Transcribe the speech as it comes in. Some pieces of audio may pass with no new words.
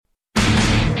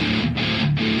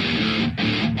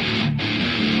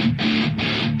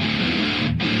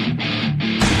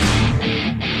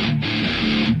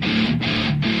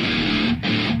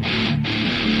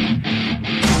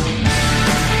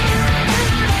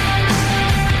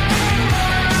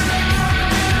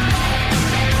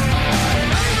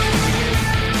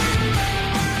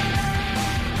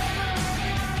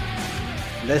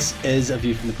This is A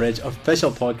View from the Bridge, official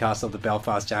podcast of the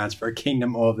Belfast Giants for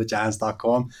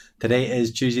kingdomofthegiants.com. Today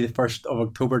is Tuesday the 1st of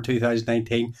October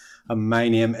 2019 and my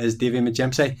name is Davy.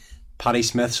 Paddy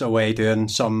Smith's away doing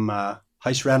some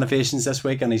house renovations this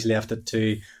week and he's left it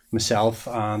to myself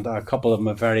and a couple of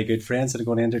my very good friends that I'm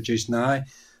going to introduce now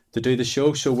to do the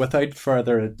show. So without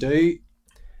further ado,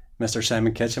 Mr.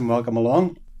 Simon Kitchen, welcome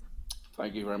along.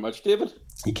 Thank you very much, David.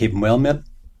 You keeping well, mate?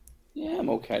 Yeah, I'm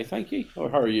okay, thank you. How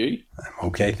are you? I'm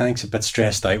okay, thanks. A bit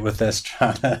stressed out with this,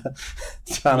 trying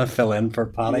to fill in for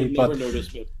Paddy. You'll never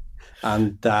notice it.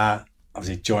 And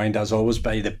obviously joined, as always,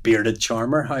 by the bearded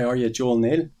charmer. How are you, Joel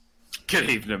Neal? Good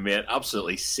evening, mate.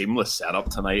 Absolutely seamless setup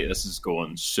tonight. This is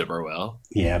going super well.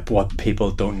 Yeah, but what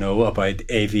people don't know about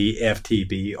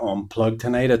AVFTB Unplugged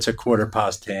tonight, it's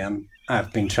 10:15.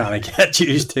 I've been trying to get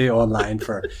used to online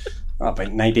for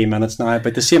about 90 minutes now,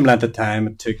 about the same length of time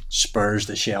it took Spurs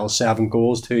to shell 7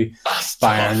 goals to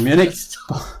Bayern Munich.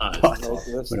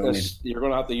 You're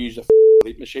going to have to use the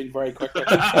bleep machine very quickly.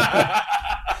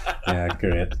 Yeah,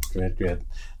 great.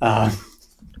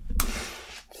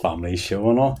 Family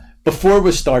show and all. Before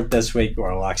we start this week,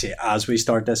 or actually as we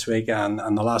start this week, and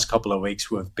the last couple of weeks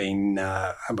we've been,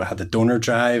 we had the donor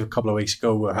drive a couple of weeks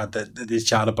ago, we had the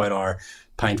chat about our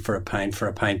pint for a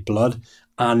pint blood.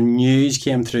 And news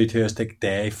came through to us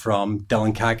today from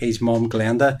Dylan Kaki's mum,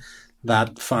 Glenda,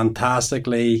 that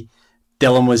fantastically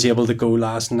Dylan was able to go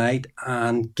last night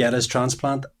and get his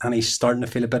transplant, and he's starting to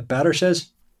feel a bit better,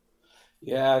 says.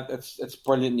 Yeah, it's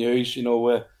brilliant news. You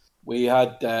know, we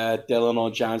had Dylan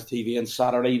on Giants TV on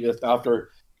Saturday after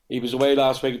he was away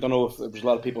last week. I don't know if there's a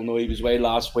lot of people know he was away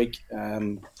last week. He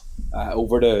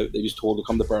was told to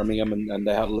come to Birmingham and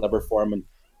they had a liver for him, and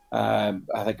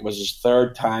I think it was his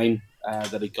third time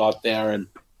that he got there, and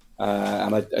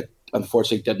it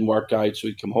unfortunately didn't work out, so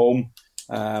he'd come home.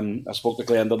 I spoke to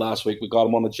Glenda last week. We got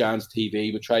him on the Giants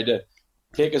TV. We tried to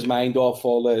take his mind off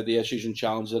all the issues and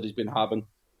challenges that he's been having,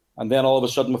 and then all of a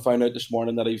sudden we found out this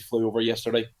morning that he flew over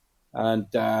yesterday and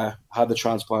had the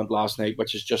transplant last night,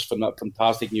 which is just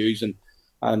fantastic news.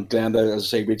 And Glenda, as I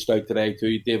say, reached out today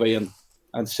to Davy and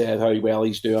said how well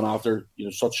he's doing after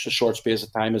such a short space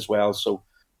of time as well. So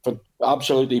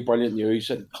absolutely brilliant news,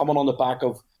 and coming on the back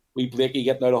of wee Blakey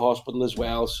getting out of hospital as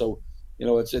well. So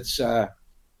we've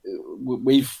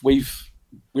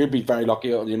been very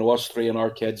lucky. Us three and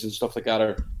our kids and stuff like that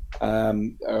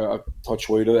are touch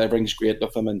wood. Everything's great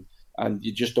with them, and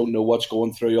you just don't know what's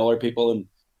going through other people and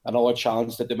other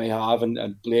challenges that they may have.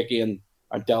 And Blakey and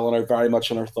Dylan are very much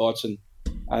in our thoughts,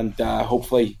 and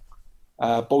hopefully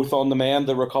both on the mend,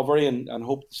 the recovery, and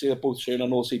hope to see them both soon.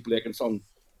 And we'll see Blake and son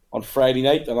on Friday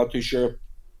night. I'm not too sure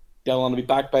Dylan will be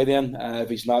back by then. If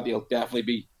he's not, he'll definitely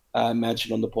be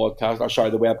mentioned on the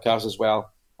webcast as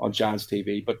well on Giants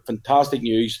TV. But fantastic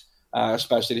news,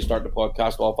 especially to start the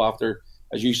podcast off after,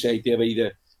 as you say,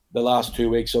 Davey, the last 2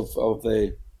 weeks of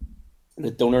the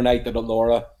donor night that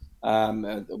Laura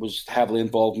was heavily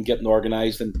involved in getting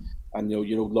organised, and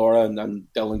Laura and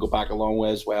Dylan go back a long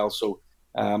way as well. So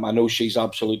I know she's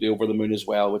absolutely over the moon as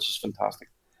well, which is fantastic.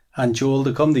 And Joel,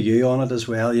 to come to you on it as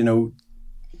well,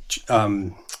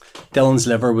 Dylan's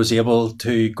liver was able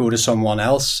to go to someone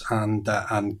else and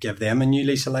give them a new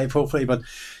lease of life, hopefully. But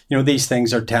these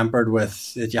things are tempered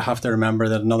with that. You have to remember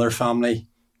that another family,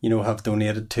 have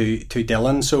donated to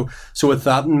Dylan. So with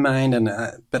that in mind, and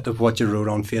a bit of what you wrote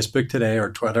on Facebook today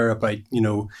or Twitter about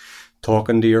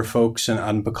talking to your folks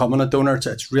and becoming a donor,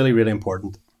 it's really, really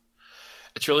important.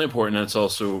 It's really important, and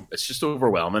it's just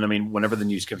overwhelming. I mean, whenever the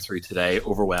news came through today,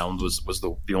 overwhelmed was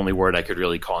the only word I could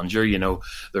really conjure.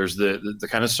 There's the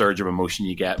kind of surge of emotion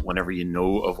you get whenever you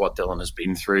know of what Dylan has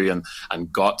been through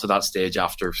and got to that stage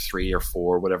after 3 or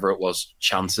 4, whatever it was,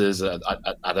 chances at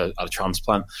a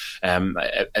transplant.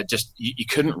 It just, you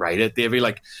couldn't write it. Davy,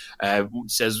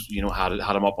 says, had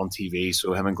him up on TV,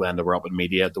 so him and Glenda were up in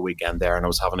media at the weekend there, and I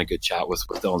was having a good chat with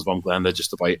Dylan's mum, Glenda,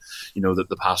 just about,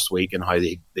 the past week and how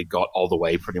they got all the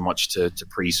way pretty much to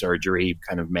pre-surgery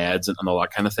kind of meds and all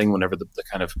that kind of thing whenever the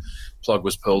kind of plug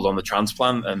was pulled on the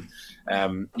transplant. And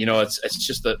it's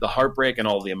just the heartbreak and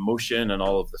all the emotion and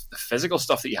all of the physical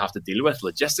stuff that you have to deal with,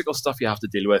 logistical stuff you have to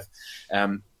deal with.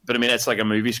 But I mean, it's like a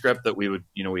movie script that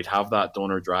we'd have that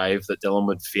donor drive, that Dylan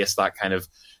would face that kind of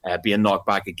being knocked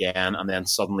back again, and then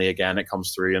suddenly again it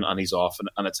comes through and he's off,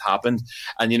 and it's happened.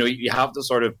 And you have to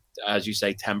sort of, as you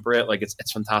say, temper it. Like,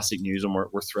 it's fantastic news, and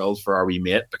we're thrilled for our wee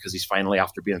mate, because he's finally,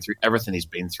 after being through everything he's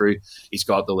been through, he's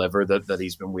got the liver that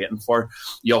he's been waiting for.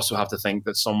 You also have to think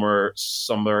that somewhere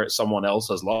someone else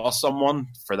has lost someone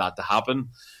for that to happen.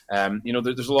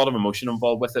 There's a lot of emotion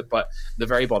involved with it, but the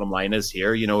very bottom line is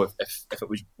here, if it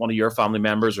was one of your family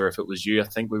members, or if it was you, I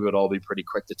think we would all be pretty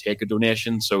quick to take a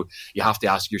donation. So you have to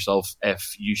ask yourself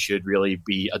if you should really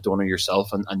be a donor yourself,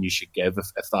 and you should give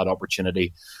if that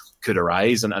opportunity could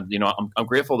arise. And I'm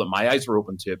grateful that my eyes were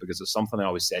open to it, because it's something I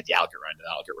always said, I'll get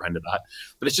around to that.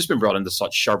 But it's just been brought into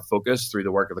such sharp focus through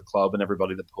the work of the club and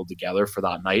everybody that pulled together for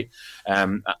that night.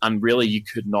 And really, you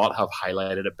could not have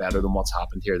highlighted it better than what's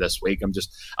happened here this week.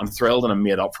 I'm thrilled, and I'm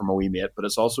made up for my wee mate, but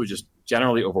it's also just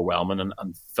generally overwhelming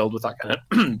and filled with that kind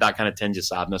of that kind of tinge of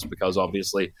sadness, because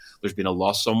obviously there's been a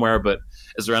loss somewhere. But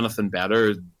is there anything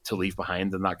better to leave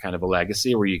behind than that kind of a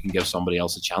legacy where you can give somebody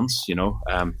else a chance,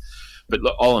 But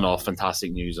look, all in all,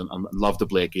 fantastic news, and love to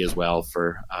Blakey as well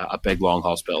for a big long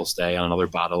hospital stay and another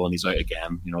battle, and he's out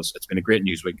again. It's been a great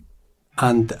news week.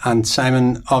 And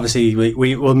Simon, obviously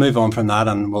we will move on from that,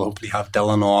 and we'll hopefully have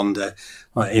Dylan on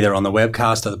either on the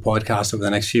webcast or the podcast over the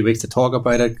next few weeks to talk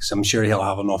about it, because I'm sure he'll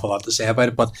have an awful lot to say about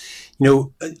it. But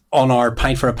on our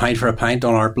Pint for a Pint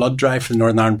on our blood drive for the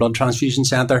Northern Ireland Blood Transfusion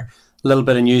Centre, a little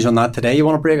bit of news on that today. You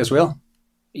want to break as well?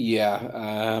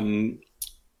 Yeah.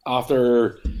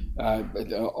 After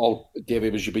Davy,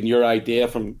 it was been your idea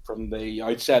from the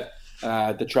outset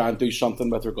to try and do something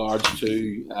with regards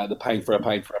to the Pint for a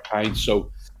Pint.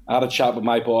 So I had a chat with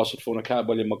my boss at Fonacab,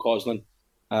 William McCausland,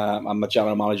 and my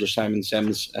general manager, Simon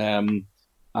Sims, and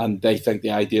they think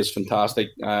the idea is fantastic.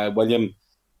 William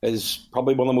is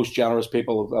probably one of the most generous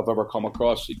people I've ever come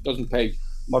across. He doesn't pay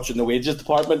much in the wages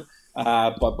department,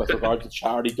 but with regard to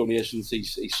charity donations,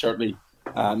 he's certainly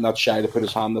not shy to put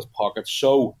his hand in his pocket.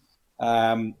 So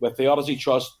with the Odyssey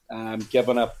Trust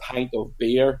giving a pint of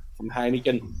beer from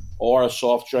Heineken or a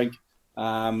soft drink,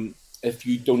 if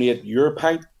you donate your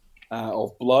pint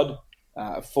of blood,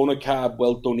 Fonacab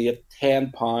will donate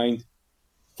 £10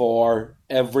 for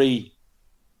every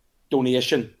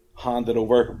donation handed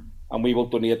over, and we will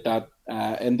donate that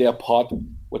into a pot,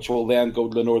 which will then go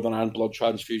to the Northern Ireland Blood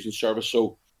Transfusion Service.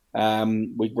 So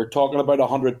we're talking about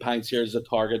 100 pints here as a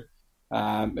target.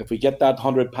 If we get that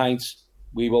 100 pints,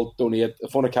 we will donate,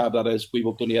 Fonacab that is, we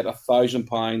will donate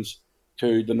 £1,000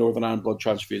 to the Northern Ireland Blood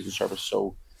Transfusion Service.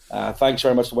 So thanks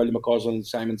very much to William McCausland and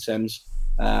Simon Sims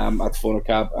at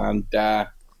Fonacab. And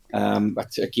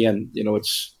again,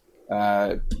 it's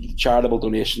charitable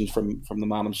donations from the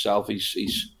man himself.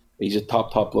 He's a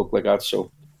top bloke like that.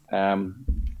 So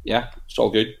it's all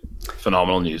good.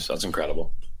 Phenomenal news. That's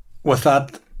incredible. With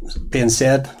that being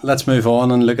said, let's move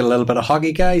on and look at a little bit of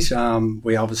hockey, guys.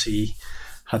 We obviously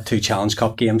had 2 Challenge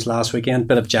Cup games last weekend,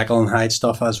 bit of Jekyll and Hyde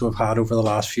stuff as we've had over the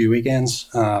last few weekends.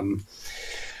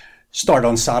 Start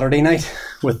on Saturday night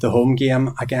with the home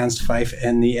game against Fife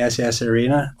in the SS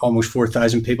Arena. Almost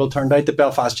 4,000 people turned out. The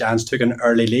Belfast Giants took an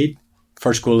early lead,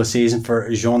 first goal of the season for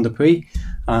Jean Dupuis,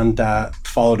 and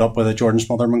followed up with a Jordan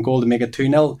Smotherman goal to make it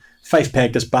 2-0. Fife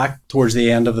pegged us back towards the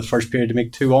end of the first period to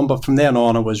make 2-1, but from then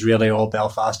on it was really all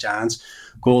Belfast Giants.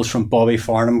 Goals from Bobby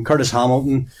Farnham, Curtis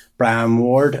Hamilton, Brian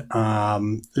Ward,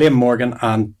 Liam Morgan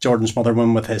and Jordan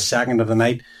Smotherman with his second of the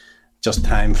night. Just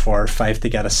time for Fife to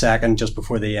get a second just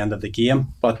before the end of the game.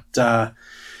 But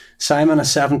Simon, a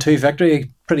 7-2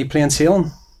 victory, pretty plain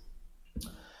sailing.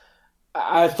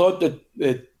 I thought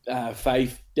that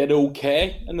Fife did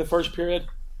okay in the first period.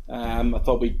 I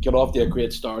thought we got off to a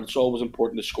great start. It's always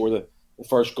important to score the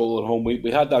first goal at home.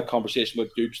 We had that conversation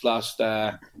with Dupes last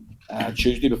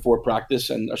Tuesday before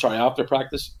practice, after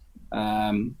practice,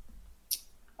 and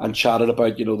chatted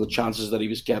about the chances that he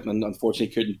was getting, and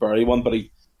unfortunately couldn't bury one. But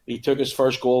he took his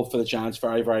first goal for the Giants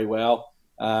very, very well.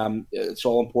 It's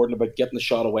all important about getting the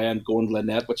shot away and going to the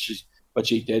net, which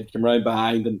he did. Come round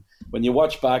behind, and when you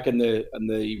watch back in the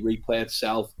replay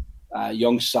itself,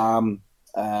 young Sam,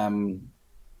 I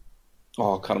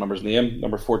can't remember his name,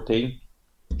 number 14.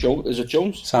 Is it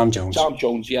Jones? Sam Jones. Sam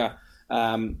Jones, yeah.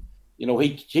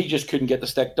 He just couldn't get the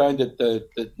stick down to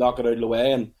knock it out of the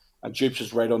way, and Dupes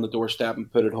was right on the doorstep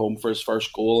and put it home for his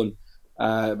first goal. And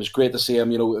it was great to see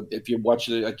him. If you watch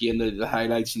again the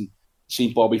highlights and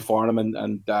see Bobby Farnham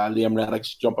and Liam Reddick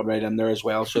jumping right in there as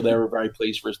well, so they were very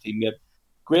pleased for his teammate.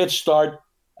 Great start.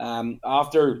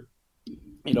 After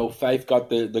Fife got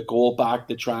the goal back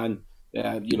to try and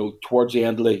towards the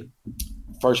end of the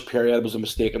first period, it was a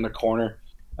mistake in the corner.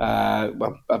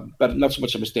 But not so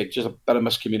much a mistake, just a bit of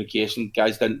miscommunication.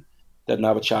 Guys didn't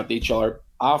have a chat to each other.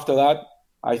 After that,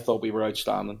 I thought we were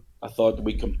outstanding. I thought that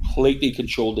we completely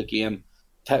controlled the game.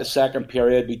 Second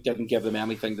period, we didn't give them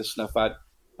anything to sniff at.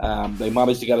 They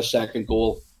managed to get a second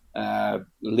goal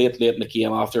late in the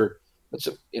game after. I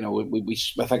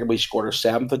think we scored our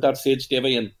 7th at that stage,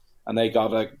 Davy, and they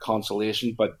got a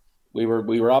consolation. But we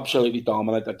were absolutely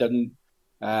dominant. I didn't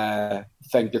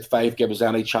think that Fife gave us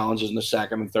any challenges in the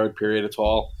second and third period at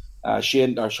all.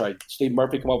 Steve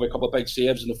Murphy came up with a couple of big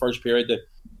saves in the first period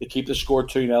to keep the score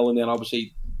 2-0, and then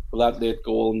obviously that late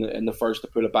goal in the first to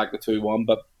put it back to 2-1.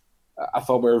 But I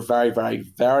thought we were very, very,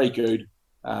 very good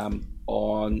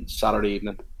on Saturday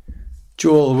evening.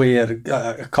 Joel, we had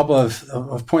a couple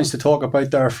of points to talk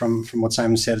about there from what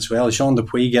Simon said as well. Jean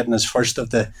Dupuis getting his first of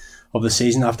the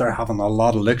season after having a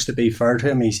lot of looks, to be fair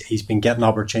to him. He's been getting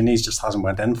opportunities, just hasn't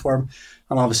went in for him.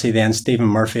 And obviously then Stephen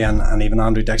Murphy and even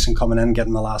Andrew Dixon coming in,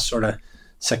 getting the last sort of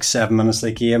 6-7 minutes of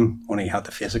the game. Only had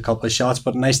to face a couple of shots,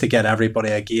 but nice to get everybody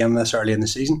a game this early in the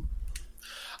season.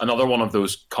 Another one of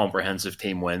those comprehensive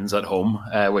team wins at home,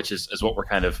 which is what we're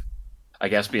kind of, I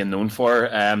guess, being known for.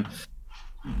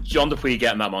 John Dupuis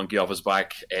getting that monkey off his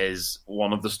back is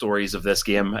one of the stories of this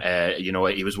game. He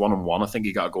was 1-on-1. I think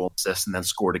he got a goal and assist and then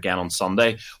scored again on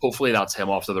Sunday. Hopefully that's him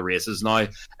off to the races now.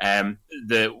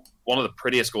 One of the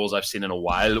prettiest goals I've seen in a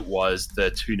while was the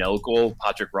 2-0 goal,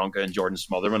 Patrick Runke and Jordan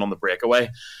Smotherman on the breakaway.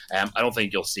 I don't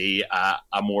think you'll see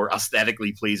a more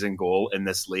aesthetically pleasing goal in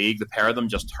this league. The pair of them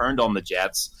just turned on the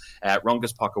jets.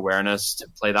 Runke's puck awareness to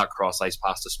play that cross-ice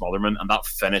pass to Smotherman, and that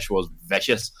finish was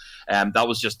vicious. That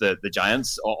was just the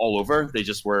Giants all over. They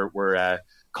just were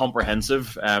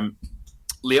comprehensive.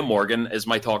 Liam Morgan is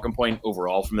my talking point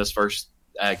overall from this first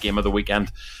game of the weekend.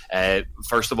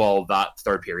 First of all, that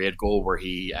third period goal where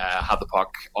he had the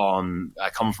puck on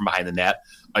coming from behind the net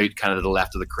out kind of to the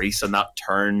left of the crease, and that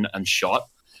turn and shot.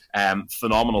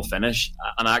 Phenomenal finish.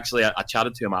 And actually I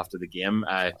chatted to him after the game.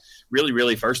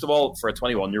 Really, first of all, for a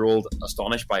 21-year-old,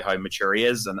 astonished by how mature he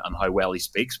is and how well he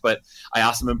speaks. But I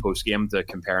asked him in post-game to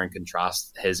compare and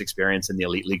contrast his experience in the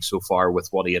Elite League so far with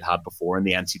what he had before in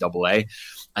the NCAA.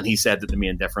 And he said that the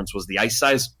main difference was the ice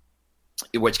size,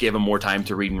 which gave him more time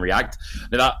to read and react.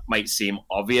 Now, that might seem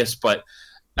obvious, but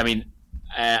I mean,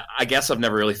 I guess I've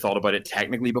never really thought about it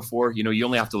technically before. You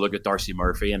only have to look at Darcy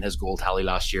Murphy and his goal tally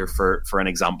last year for an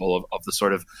example of the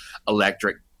sort of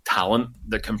electric talent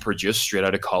that can produce straight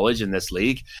out of college in this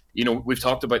league. We've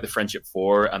talked about the Friendship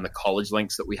 4 and the college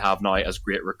links that we have now as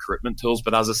great recruitment tools,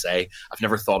 but as I say, I've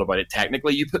never thought about it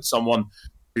technically. You put someone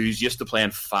who's used to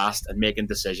playing fast and making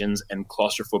decisions in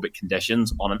claustrophobic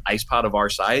conditions on an ice pad of our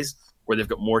size, where they've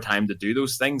got more time to do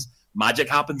those things, magic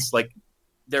happens. Like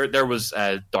there was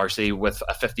Darcy with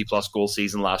a 50-plus goal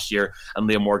season last year, and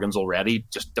Liam Morgan's already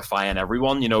just defying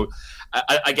everyone.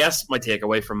 I guess my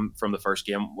takeaway from the first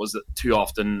game was that too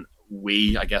often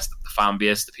the fan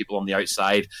base, the people on the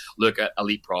outside, look at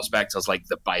elite prospects as like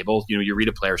the Bible. You read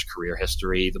a player's career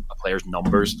history, a player's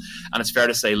numbers, and it's fair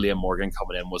to say Liam Morgan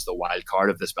coming in was the wild card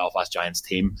of this Belfast Giants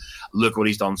team. Look what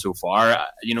he's done so far.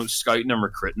 Scouting and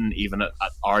recruiting, even at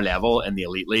our level in the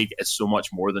Elite League, is so much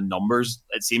more than numbers.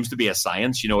 It seems to be a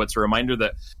science. It's a reminder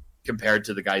that compared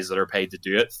to the guys that are paid to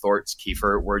do it, Thorts, Keefe,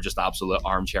 we're just absolute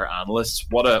armchair analysts.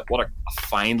 What a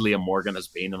find Liam Morgan has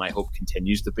been, and I hope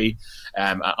continues to be.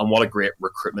 And what a great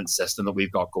recruitment system that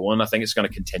we've got going. I think it's going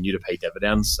to continue to pay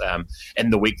dividends.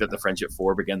 In the week that the Friendship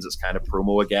 4 begins its kind of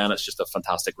promo again, it's just a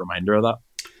fantastic reminder of that.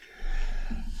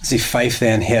 See, Fife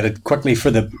then headed quickly for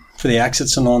the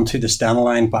exits and on to the standing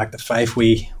line back to Fife.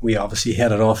 We obviously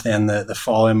headed off then the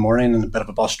following morning in a bit of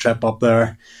a bus trip up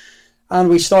there. And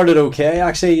we started okay.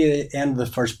 Actually, at the end of the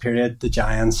first period, the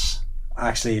Giants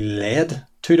actually led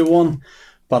 2-1.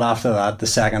 But after that, the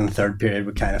second and third period,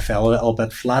 we kind of fell a little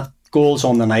bit flat. Goals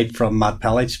on the night from Matt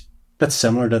Pellich, a bit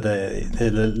similar to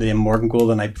the Liam Morgan goal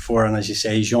the night before. And as you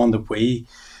say, Jean Dupuis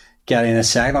getting a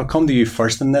second. I'll come to you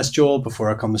first in this, Joel, before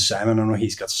I come to Simon. I know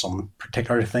he's got some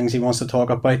particular things he wants to talk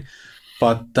about.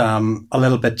 But a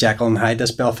little bit Jekyll and Hyde,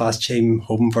 this Belfast team,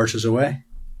 home versus away.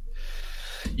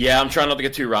 Yeah, I'm trying not to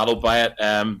get too rattled by it.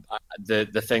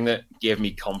 The thing that gave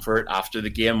me comfort after the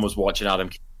game was watching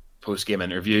Adam post-game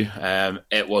interview.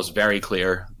 It was very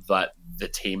clear that the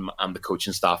team and the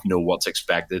coaching staff know what's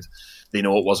expected. They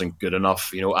know it wasn't good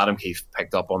enough. Adam Keefe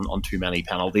picked up on too many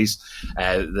penalties.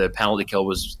 The penalty kill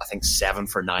was, I think, 7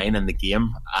 for 9 in the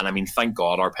game. And I mean, thank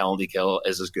God our penalty kill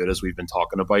is as good as we've been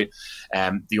talking about.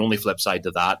 The only flip side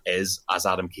to that is, as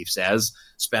Adam Keefe says,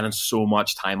 spending so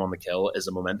much time on the kill is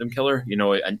a momentum killer,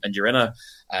 and you're in a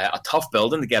tough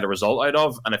building to get a result out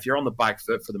of. And if you're on the back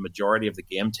foot for the majority of the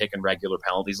game, taking regular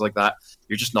penalties like that,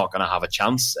 you're just not going to have a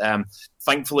chance.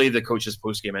 Thankfully, the coach's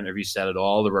post-game interview said it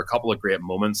all. There were a couple of great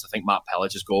moments. I think Matt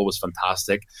Pellich's goal was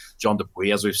fantastic. John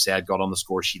Dupuis, as we've said, got on the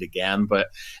score sheet again. But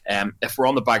if we're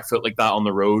on the back foot like that on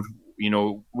the road,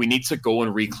 we need to go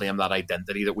and reclaim that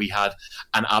identity that we had.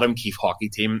 An Adam Keefe hockey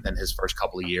team in his first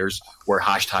couple of years were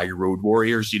 #road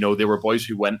warriors. They were boys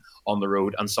who went on the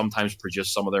road and sometimes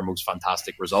produced some of their most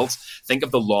fantastic results. Think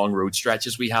of the long road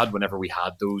stretches we had whenever we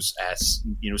had those,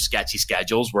 sketchy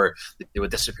schedules where they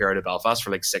would disappear out of Belfast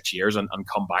for like 6 years and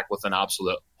come back with an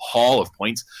absolute haul of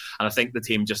points. And I think the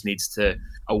team just needs to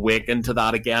awaken to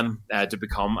that again, to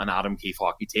become an Adam Keefe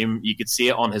hockey team. You could see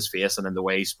it on his face and in the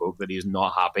way he spoke that he's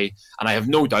not happy, and I have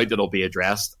no doubt that it'll be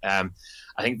addressed. I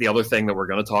think the other thing that we're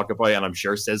going to talk about, and I'm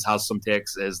sure Sis has some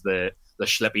takes, is the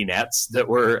slippy nets that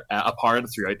were apparent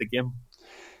throughout the game.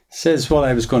 Sis, what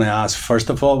I was going to ask first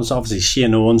of all was obviously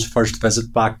Shane Owen's first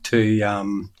visit back to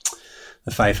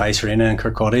the Fife Ice Arena in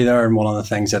Kirkcaldy there, and one of the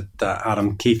things that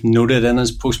Adam Keefe noted in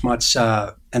his post-match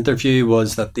interview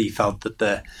was that he felt that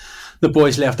the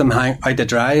boys left him hang out to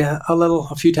dry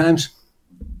a few times.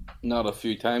 Not a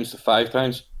few times, 5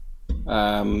 times.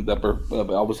 That were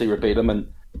obviously verbatim, and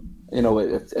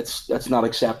it's not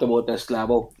acceptable at this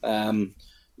level.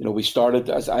 We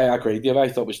started, as I agree, Dave. I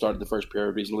thought we started the first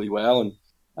period reasonably well,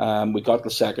 and we got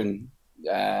the second.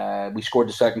 We scored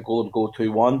the second goal to go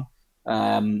 2-1.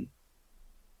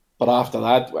 But after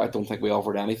that, I don't think we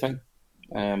offered anything.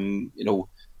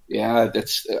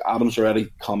 It's Adam's already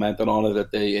commented on it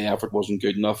that the effort wasn't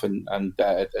good enough, and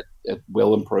it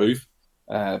will improve.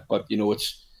 But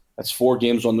it's 4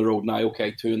 games on the road now.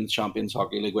 Okay, 2 in the Champions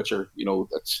Hockey League, which are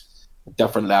it's a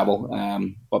different level.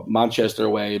 But Manchester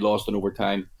away, lost in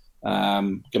overtime.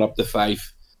 Get up to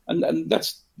Fife, and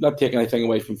that's not taking anything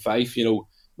away from Fife.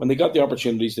 When they got the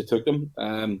opportunities, they took them.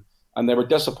 And they were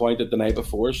disappointed the night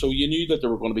before, so you knew that they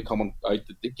were going to be coming out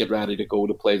to get ready to go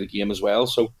to play the game as well.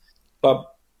 So, but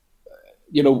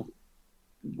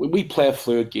we play a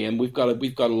fluid game. We've got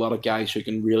a lot of guys who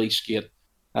can really skate,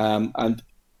 and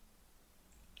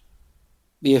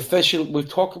the official. We've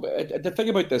talked about the thing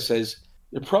about this is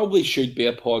there probably should be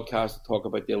a podcast to talk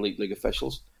about the Elite League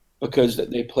officials, because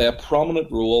they play a prominent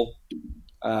role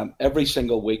every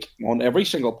single week on every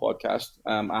single podcast.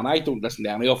 And I don't listen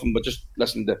to any of them, but just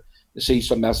listen to see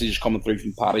some messages coming through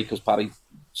from Paddy, because Paddy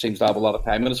seems to have a lot of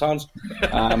time in his hands,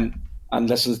 and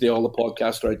listens to all the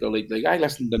podcasts throughout the league. I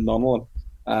listen to none of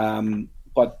them.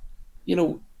 But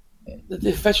the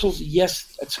officials,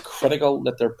 yes, it's critical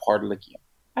that they're part of the game.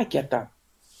 I get that.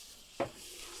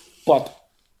 But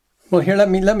well, here, let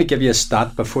me give you a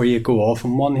stat before you go off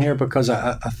on one here, because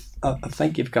I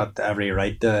think you've got every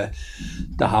right to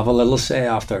have a little say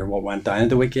after what went down at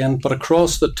the weekend. But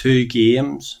across the 2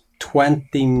 games,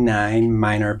 29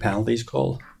 minor penalties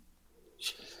called.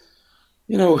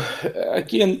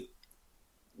 Again,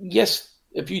 yes,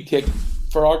 if you take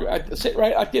I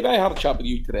had a chat with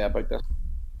you today about this.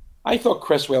 I thought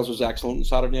Chris Wells was excellent on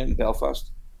Saturday night in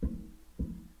Belfast.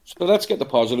 So let's get the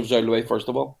positives out of the way first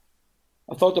of all.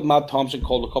 I thought that Matt Thompson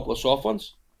called a couple of soft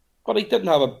ones, but he didn't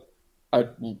have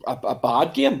a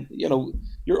bad game.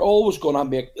 You're always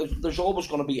going to there's always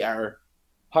going to be error.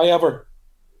 However,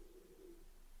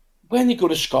 when you go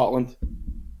to Scotland,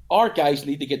 our guys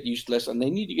need to get used to this, and they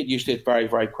need to get used to it very,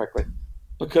 very quickly,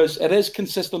 because it is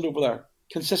consistent over there,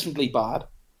 consistently bad.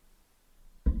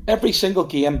 Every single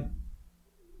game,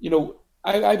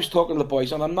 I was talking to the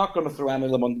boys, and I'm not going to throw any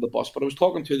of them under the bus, but I was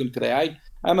talking to them today.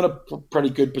 I'm in a pretty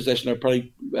good position, or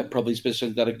pretty privileged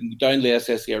position, that I can go down to the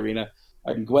SSE Arena.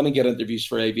 I can go in and get interviews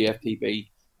for AVFTB.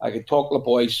 I can talk to the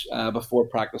boys before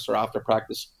practice or after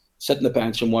practice, sit on the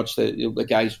bench and watch the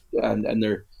guys and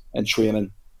their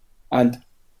training. And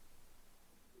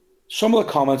some of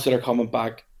the comments that are coming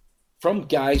back from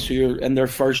guys who are in their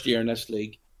first year in this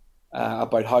league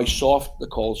about how soft the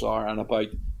calls are, and about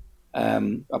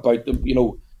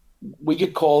the, we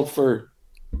get called for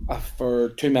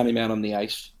too many men on the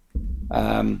ice.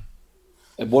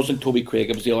 It wasn't Toby Craig,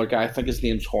 it was the other guy. I think his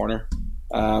name's Horner,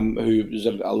 who was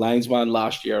a linesman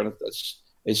last year and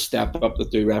is stepped up to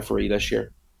do referee this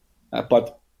year.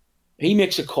 But he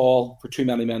makes a call for too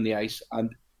many men on the ice,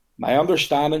 and my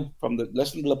understanding from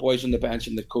listening to the boys on the bench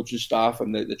and the coaching staff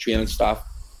and the training staff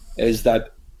is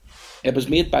that it was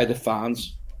made by the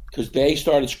fans, because they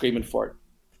started screaming for it.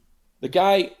 The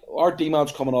guy, our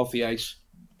D-man's coming off the ice.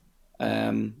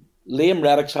 Liam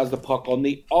Reddicks has the puck on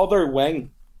the other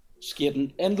wing,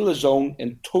 skating into the zone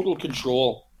in total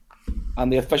control,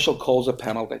 and the official calls a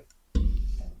penalty.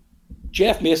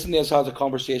 Jeff Mason has had a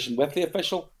conversation with the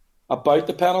official about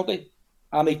the penalty,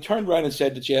 and he turned around and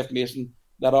said to Jeff Mason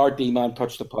that our D-man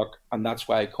touched the puck, and that's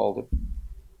why I called it.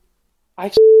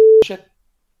 I shit.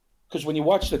 Because when you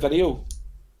watch the video,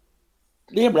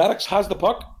 Liam Reddicks has the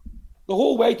puck the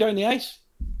whole way down the ice.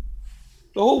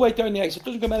 The whole way down the ice. It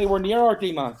doesn't come anywhere near our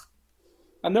D-man.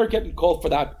 And they're getting called for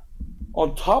that.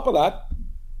 On top of that,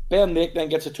 Ben Lake then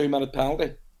gets a 2-minute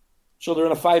penalty. So they're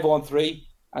in a 5-on-3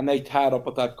 and they tied up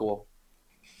with that goal.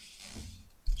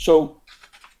 So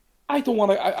I don't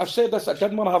want to, I've said this, I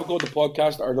didn't want to have a go at the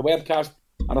podcast or the webcast,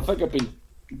 and I think I've been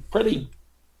pretty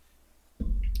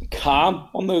calm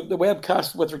on the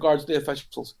webcast with regards to the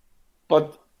officials.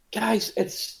 But guys,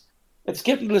 it's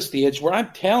getting to the stage where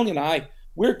I'm telling you now,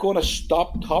 we're going to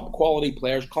stop top quality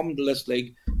players coming to this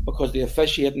league because the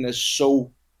officiating is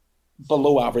so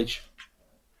below average.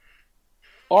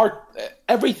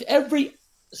 Every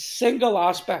single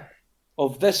aspect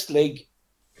of this league,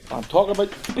 I'm talking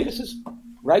about bases,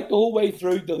 right the whole way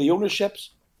through to the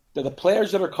ownerships, to the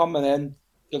players that are coming in,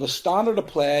 to the standard of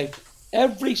play,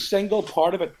 every single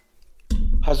part of it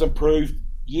has improved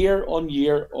year on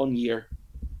year on year.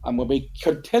 And when we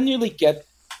continually get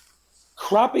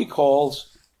crappy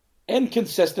calls,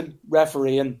 inconsistent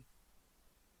refereeing,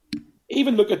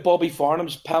 even look at Bobby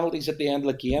Farnham's penalties at the end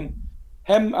of the game.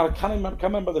 Him, I can't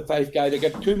remember the Fife guy, they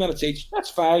get 2 minutes each. That's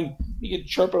fine. You can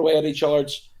chirp away at each other.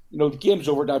 It's, the game's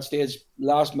over at that stage,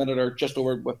 last minute or just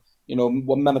over,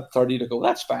 1 minute 30 to go.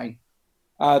 That's fine.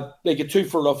 They get 2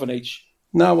 for roughing each.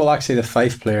 No, well, actually, the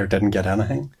Fife player didn't get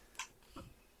anything.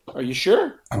 Are you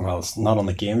sure? Well, it's not on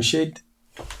the game sheet.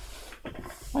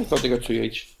 I thought they got 2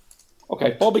 each.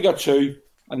 Okay, Bobby got 2,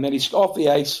 and then he's off the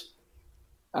ice,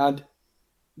 and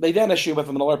they then issue with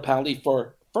him another penalty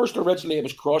for, first originally it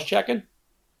was cross-checking,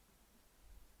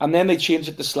 and then they changed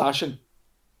it to slashing.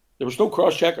 There was no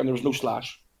cross-check and there was no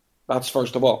slash. That's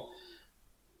first of all.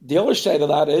 The other side of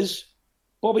that is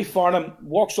Bobby Farnham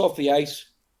walks off the ice.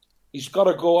 He's got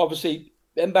to go, obviously,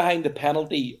 in behind the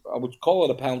penalty, I would call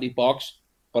it a penalty box,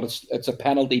 but it's a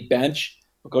penalty bench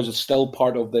because it's still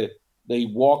part of the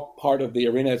walk part of the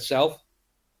arena itself,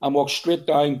 and walk straight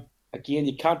down. Again,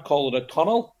 you can't call it a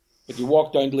tunnel, but you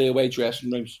walk down to the away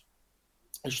dressing rooms.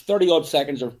 There's 30-odd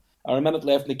seconds or a minute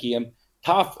left in the game.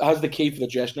 Taff has the key for the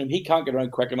dressing room. He can't get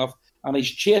around quick enough, and he's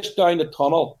chased down the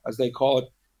tunnel, as they call it,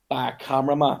 by a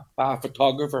cameraman, by a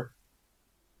photographer,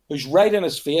 who's right in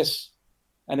his face.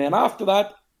 And then after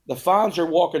that, the fans are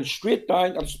walking straight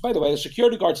down. And by the way, the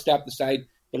security guard stepped aside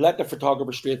to let the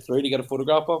photographer straight through to get a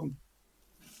photograph of him.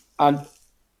 And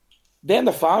then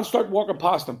the fans start walking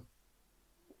past him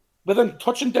within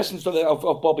touching distance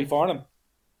of Bobby Farnham.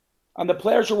 And the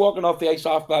players are walking off the ice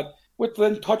after that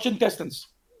within touching distance.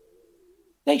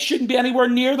 They shouldn't be anywhere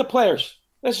near the players.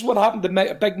 This is what happened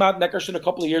to Big Matt Nickerson a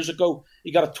couple of years ago.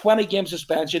 He got a 20-game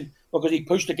suspension because he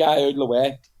pushed a guy out of the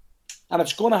way. And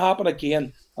it's going to happen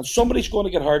again. And somebody's going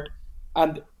to get hurt.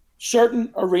 And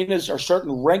certain arenas or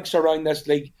certain rinks around this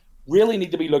league really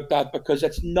need to be looked at because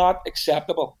it's not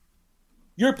acceptable.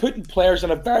 You're putting players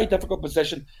in a very difficult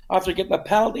position after getting a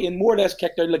penalty and more or less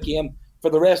kicked out of the game for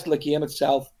the rest of the game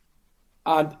itself.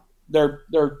 And their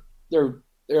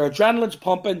adrenaline's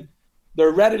pumping.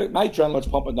 They're ready to... My adrenaline's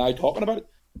pumping now talking about it.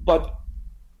 But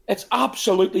it's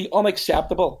absolutely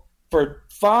unacceptable for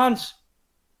fans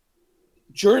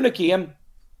during a game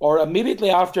or immediately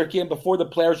after a game before the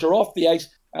players are off the ice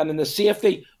and in the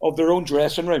safety of their own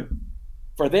dressing room.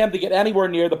 For them to get anywhere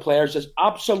near the players is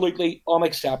absolutely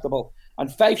unacceptable.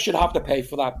 And Fife should have to pay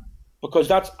for that because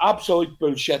that's absolute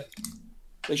bullshit.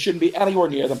 They shouldn't be anywhere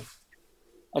near them.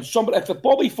 And if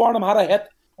Bobby Farnham had a hit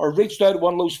or reached out to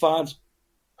one of those fans,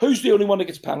 who's the only one that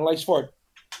gets penalised for it?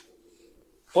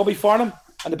 Bobby Farnham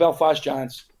and the Belfast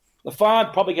Giants. The fan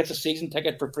probably gets a season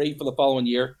ticket for free for the following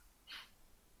year.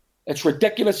 It's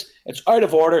ridiculous. It's out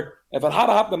of order. If it had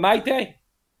happened in my day,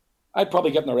 I'd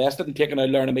probably get arrested and taken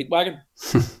out there in a meat wagon.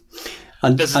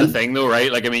 And this is the thing, though,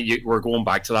 right? Like, I mean, we're going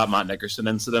back to that Matt Nickerson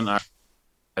incident at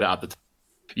the time.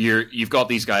 You've got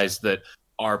these guys that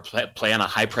are playing a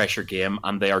high-pressure game,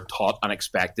 and they are taught and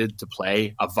expected to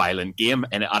play a violent game,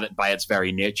 and by its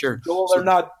very nature. No, they're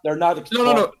not. They're not.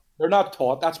 No. They're not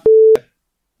taught. That's.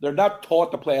 They're not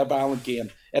taught to play a violent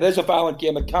game. It is a violent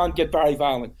game. It can get very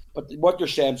violent. But what you're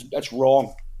saying, that's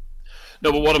wrong.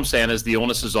 No, but what I'm saying is the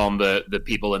onus is on the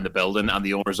people in the building and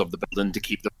the owners of the building to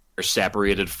keep them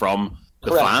separated from the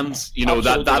Correct. Fans. You know,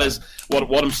 that is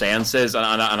what I'm saying says, and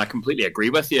I completely agree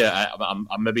with you. I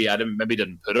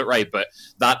didn't put it right, but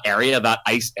that area, that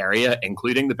ice area,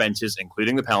 including the benches,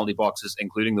 including the penalty boxes,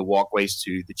 including the walkways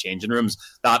to the changing rooms,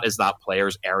 that is that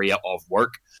player's area of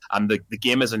work. And the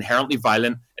game is inherently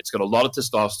violent. It's got a lot of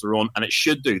testosterone, and it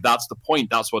should do. That's the point.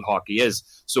 That's what hockey is.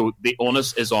 So the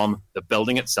onus is on the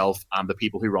building itself and the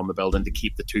people who run the building to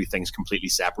keep the two things completely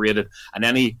separated. And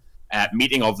any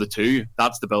meeting of the two,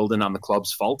 that's the building and the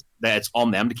club's fault. It's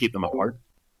on them to keep them apart.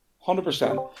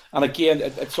 100%. And again,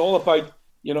 it's all about,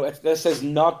 this is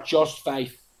not just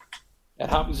Fife. It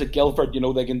happens at Guildford.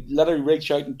 They can literally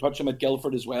reach out and touch them at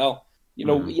Guildford as well.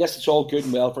 Yes, it's all good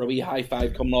and well for a wee high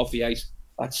five coming off the ice.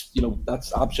 That's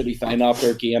absolutely fine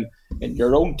after a game in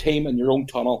your own team and your own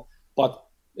tunnel. But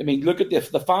I mean, look at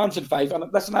the fans in Fife. And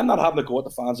listen, I'm not having a go at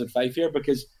the fans in Fife here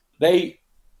because they,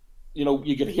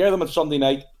 you could hear them on Sunday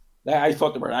night. I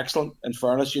thought they were excellent. In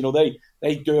fairness,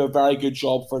 they do a very good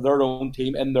job for their own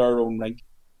team in their own rink.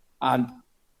 And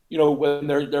when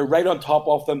they're right on top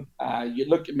of them, you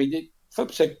look. I mean,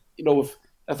 flip sake.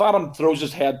 If Adam throws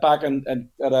his head back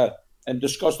and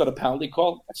disgust at a penalty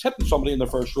call, it's hitting somebody in the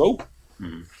first row.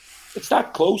 Mm. It's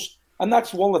that close, and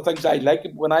that's one of the things I like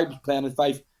when I was playing in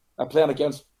Fife. Playing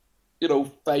against,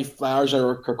 Fife Flyers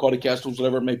or Kirkcaldy Kestrels,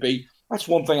 whatever it may be. That's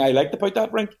one thing I liked about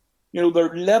that rink. They're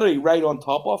literally right on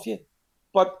top of you.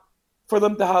 But for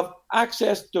them to have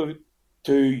access to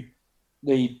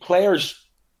the players'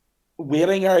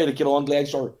 waiting area to get on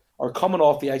legs or coming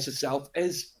off the ice itself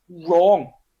is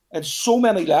wrong. At so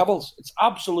many levels. It's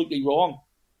absolutely wrong.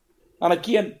 And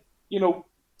again,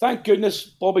 thank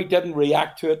goodness Bobby didn't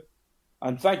react to it.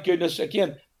 And thank goodness,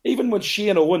 again, even when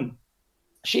Shane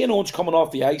Owen's coming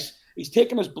off the ice, he's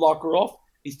taking his blocker off,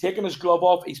 he's taking his glove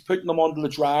off, he's putting them onto the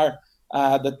dryer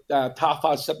that Taff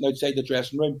has sitting outside the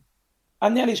dressing room.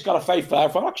 And then he's got a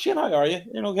 5-5 for, Shane, how are you?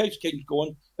 He's keeping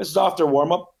going. This is after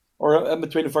warm-up or in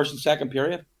between the first and second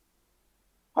period.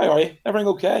 How are you? Everything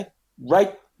okay?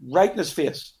 Right in his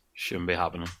face. Shouldn't be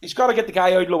happening. He's got to get the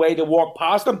guy out of the way to walk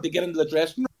past him to get into the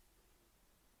dressing room.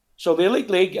 So the Elite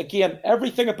League, again,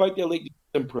 everything about the Elite League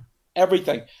is improved.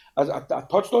 Everything. As I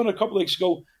touched on a couple of weeks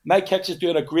ago, Mike Hicks is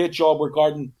doing a great job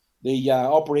regarding the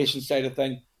operations side of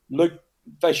thing. Luke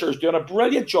Fisher is doing a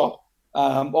brilliant job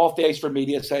off the ice for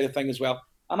media side of thing as well.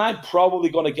 And I'm probably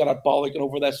going to get a bollocking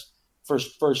over this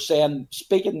for saying,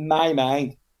 speaking my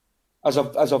mind as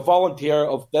a volunteer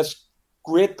of this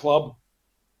great club.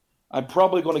 I'm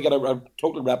probably going to get a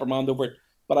total reprimand over it,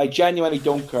 but I genuinely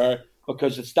don't care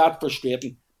because it's that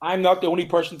frustrating. I'm not the only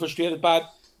person frustrated by it.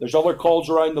 There's other calls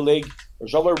around the league.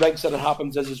 There's other rinks that it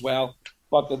happens as well.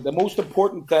 But the most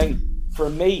important thing for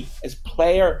me is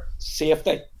player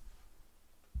safety.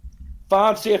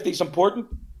 Fan safety is important.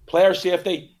 Player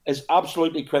safety is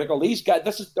absolutely critical. These guys,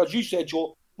 this is, as you said,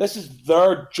 Joel, this is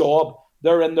their job.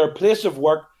 They're in their place of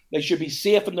work. They should be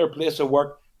safe in their place of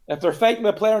work. If they're fighting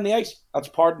with a player on the ice, that's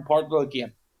part and parcel of the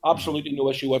game. Absolutely no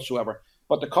issue whatsoever.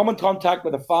 But to come in contact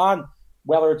with a fan,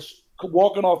 whether it's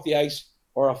walking off the ice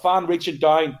or a fan reaching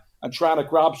down and trying to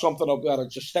grab something or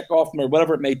just stick off them or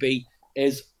whatever it may be,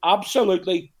 is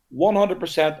absolutely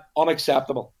 100%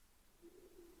 unacceptable.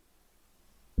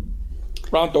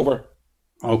 Rant over.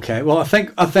 Okay, well, I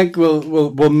think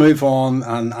we'll move on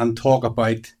and talk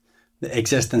about the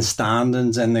existing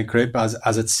standings in the group as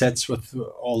it sits with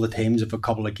all the teams of a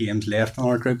couple of games left in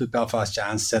our group. The Belfast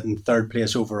Giants sit in third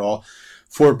place overall,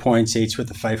 4 points each with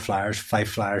the Fife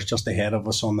Flyers just ahead of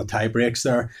us on the tie breaks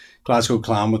there. Glasgow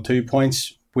Clan with 2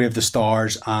 points. We have the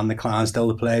Stars and the Clan still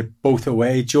to play, both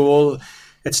away. Joel,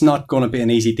 it's not going to be an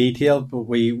easy detail, but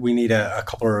we need a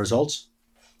couple of results.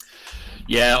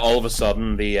 Yeah, all of a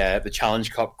sudden the Challenge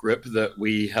Cup group that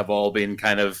we have all been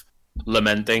kind of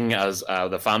lamenting as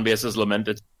the fan base has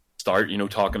lamented start,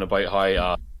 talking about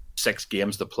how 6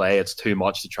 games to play, it's too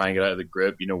much to try and get out of the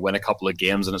group, win a couple of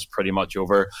games and it's pretty much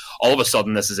over. All of a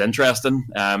sudden this is interesting.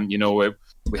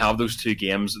 We have those 2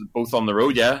 games both on the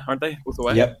road, yeah, aren't they? Both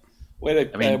away? Yep.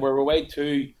 We're away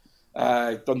to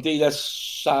Dundee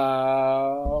this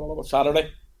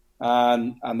Saturday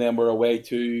and then we're away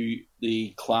to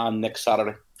the Clan next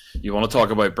Saturday. You want to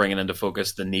talk about bringing into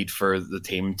focus the need for the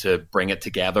team to bring it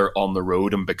together on the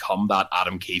road and become that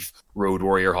Adam Keefe Road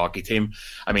Warrior hockey team.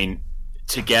 I mean,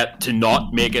 to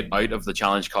not make it out of the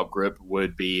Challenge Cup group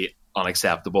would be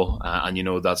unacceptable, and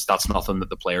that's nothing that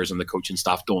the players and the coaching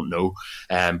staff don't know.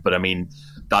 But I mean,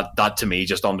 that to me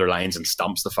just underlines and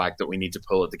stumps the fact that we need to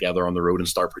pull it together on the road and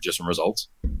start producing results.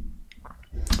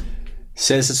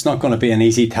 Says it's not going to be an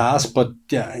easy task, but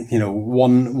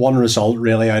one result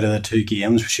really out of the 2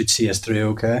 games should see us through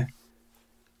okay.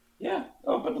 Yeah,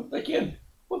 but again,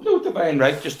 we'll do divine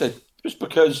right just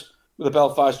because we're the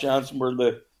Belfast Giants and we're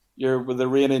the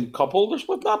reigning cup holders.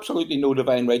 We've absolutely no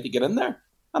divine right to get in there,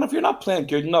 and if you're not playing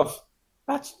good enough,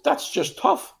 that's just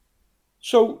tough.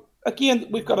 So again,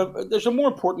 there's a more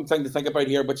important thing to think about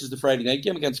here, which is the Friday night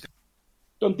game against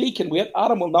Dundee. Can wait.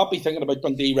 Adam will not be thinking about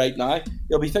Dundee right now.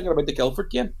 He'll be thinking about the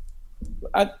Guildford game.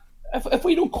 And if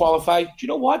we don't qualify, do you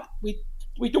know what?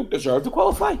 We don't deserve to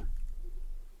qualify.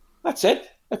 That's it.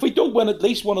 If we don't win at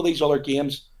least one of these other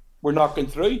games, we're not going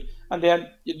through. And then,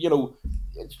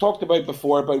 it's talked about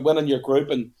before about winning your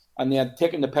group and then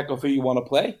taking the pick of who you want to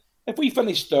play. If we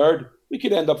finish third, we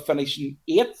could end up finishing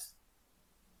 8th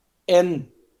in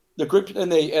the group in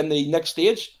the next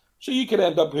stage. So you could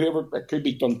end up it could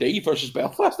be Dundee versus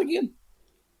Belfast again,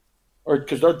 or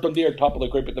because Dundee are top of the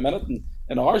group at the minute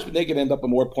in ours, but they could end up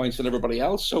with more points than everybody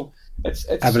else. So it's.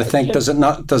 I would think does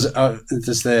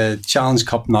the Challenge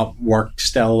Cup not work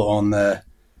still on the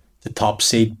top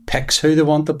seed picks who they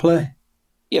want to play?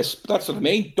 Yes, that's what I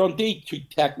mean. Dundee could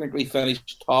technically finish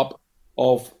top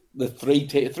of the three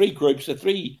groups.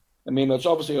 It's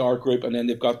obviously our group, and then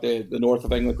they've got the North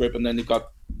of England group, and then they've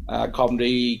got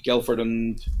Coventry, Guildford,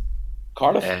 and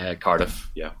Cardiff.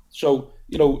 Cardiff, yeah. So,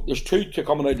 there's two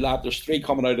coming out of that. There's three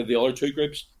coming out of the other two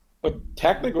groups. But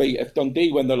technically, if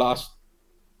Dundee win their last...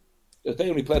 If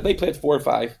they played 4 or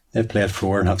 5. They've played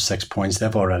 4 and have 6 points.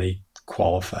 They've already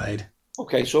qualified.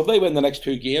 Okay, so if they win the next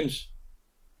 2 games,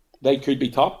 they could be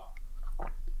top.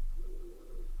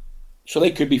 So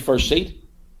they could be first seed.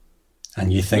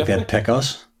 And you think they'd pick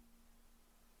us?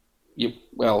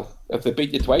 Well, if they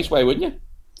beat you twice, why wouldn't you?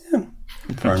 Yeah,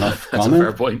 fair enough. That's a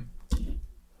fair point.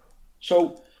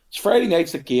 So it's Friday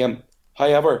night's the game.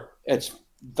 However, it's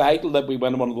vital that we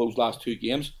win one of those last 2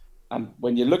 games. And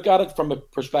when you look at it from a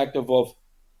perspective of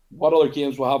what other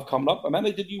games we'll have coming up,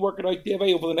 did you work it out,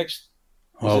 Davy, over the next...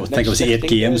 Well, I think it was 8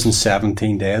 games in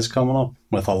 17 days coming up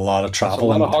with a lot of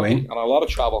travel in between. And a lot of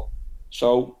travel.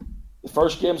 So the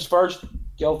first game's first.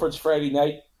 Guildford's Friday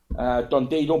night.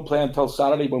 Dundee don't play until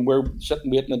Saturday when we're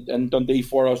sitting waiting in Dundee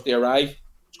for us to arrive.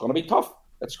 It's going to be tough.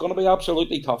 It's going to be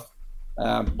absolutely tough.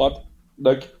 But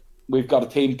look, we've got a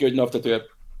team good enough to do it.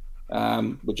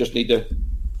 We just need to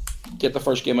get the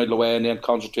first game out of the way and then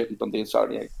concentrate on Dundee on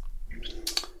Saturday night.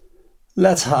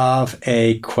 Let's have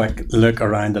a quick look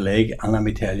around the league, and let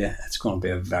me tell you, it's going to be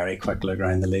a very quick look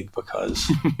around the league because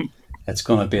it's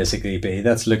going to basically be,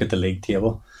 let's look at the league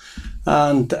table.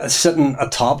 And sitting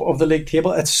atop of the league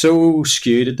table, it's so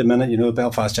skewed at the minute. The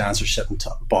Belfast Giants are sitting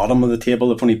bottom of the table.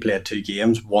 They've only played 2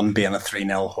 games, one being a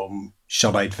 3-0 home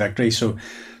shutout victory. So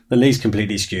the league's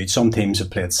completely skewed. Some teams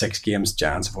have played 6 games,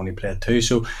 Giants have only played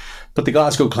 2. But the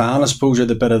Glasgow Clan, I suppose, are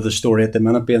the bit of the story at the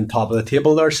minute, being top of the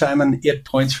table there, Simon. 8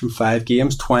 points from 5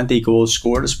 games, 20 goals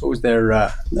scored. I suppose they're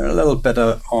a little bit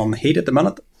on heat at the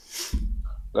minute.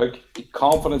 Look,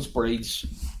 confidence breeds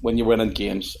when you're winning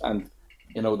games. And,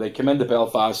 they came into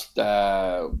Belfast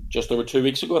just over 2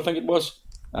 weeks ago, I think it was.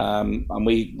 And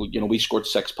we scored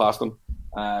 6 past them.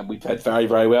 We played very,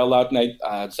 very well that night.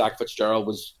 Zach Fitzgerald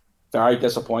was very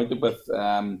disappointed with...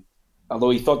 although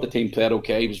he thought the team played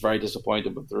okay, he was very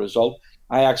disappointed with the result.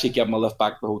 I actually gave him a lift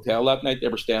back to the hotel that night. They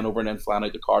were staying over and then flying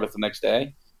out to Cardiff the next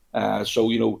day.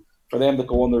 For them to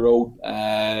go on the road,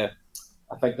 I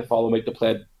think the following week they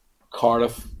played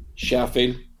Cardiff,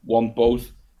 Sheffield, won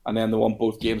both, and then they won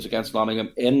both games against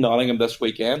Nottingham in Nottingham this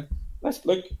weekend. Let's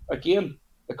look, again,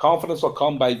 the confidence will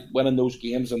come by winning those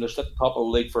games, and they're sitting top of the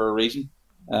league for a reason.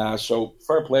 So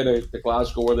fair play to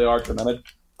Glasgow where they are at the minute.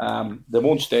 They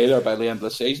won't stay there by the end of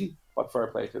the season, but fair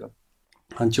play to them.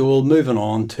 And Joel, moving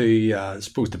on to, I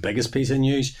suppose, the biggest piece of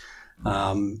news,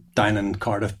 down in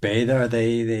Cardiff Bay there,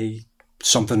 they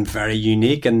something very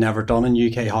unique and never done in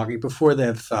UK hockey before.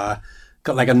 They've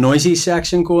got like a noisy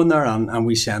section going there, and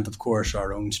we sent, of course,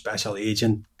 our own special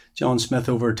agent, John Smith,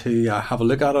 over to have a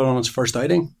look at it on its first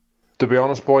outing. To be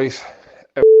honest, boys,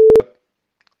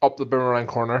 up the boomerang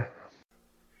corner.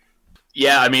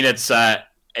 Yeah,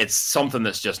 it's something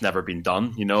that's just never been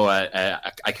done.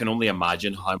 I can only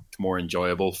imagine how much more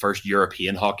enjoyable first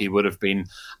European hockey would have been,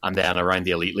 and then around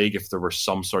the Elite League if there were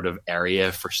some sort of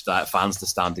area for fans to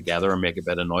stand together and make a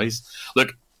bit of noise.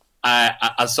 Look,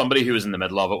 as somebody who was in the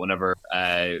middle of it whenever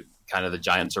kind of the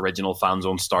Giants' original fan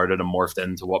zone started and morphed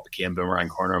into what became Boomerang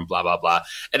Corner and blah, blah, blah.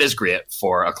 It is great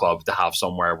for a club to have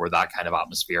somewhere where that kind of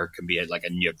atmosphere can be like a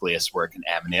nucleus where it can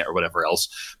emanate or whatever else.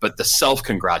 But the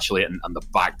self-congratulating and the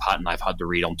back-patting I've had to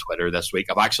read on Twitter this week,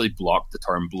 I've actually blocked the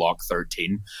term Block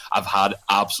 13. I've had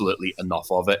absolutely enough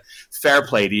of it. Fair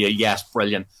play to you, yes,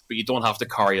 brilliant, but you don't have to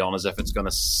carry on as if it's going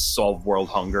to solve world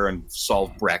hunger and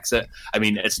solve Brexit.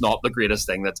 It's not the greatest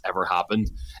thing that's ever happened.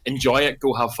 Enjoy it,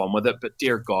 go have fun with it, but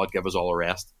dear God, give us all a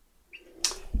rest.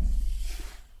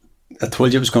 I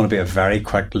told you it was going to be a very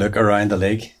quick look around the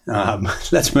league.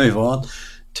 Let's move on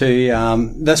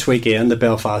to this weekend. The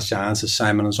Belfast Giants, as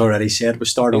Simon has already said, we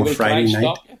start on Friday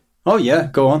night. Oh yeah,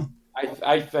 go on.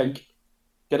 I think.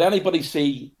 Did anybody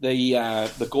see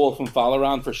the goal from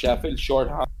Valorant for Sheffield,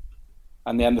 shorthand,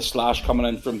 and then the slash coming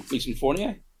in from Gleason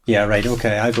Fournier? Yeah, right.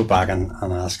 Okay, I'll go back and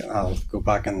ask. I'll go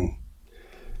back in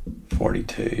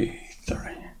 42,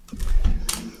 30.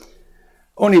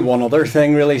 Only one other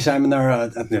thing, really, Simon, there.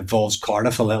 It involves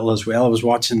Cardiff a little as well. I was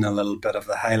watching a little bit of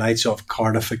the highlights of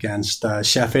Cardiff against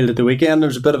Sheffield at the weekend. There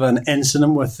was a bit of an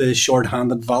incident with the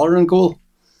short-handed Valorant goal.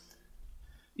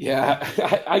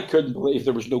 Yeah, I couldn't believe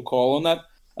there was no call on that.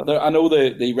 I know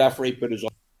the referee put his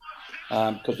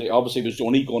on because he obviously was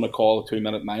only going to call a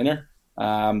 2-minute minor.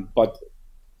 But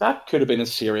that could have been a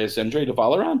serious injury to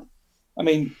Valorant. I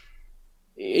mean,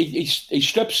 he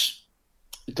strips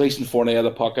Gleeson Fournier out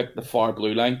of the pocket, the far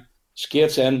blue line,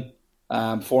 skates in.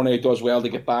 Fournier does well to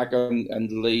get back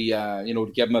and Lee,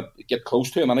 to get close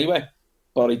to him anyway.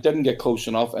 But he didn't get close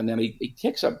enough, and then he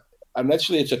takes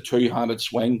initially it's a 2-handed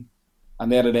swing,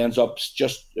 and then it ends up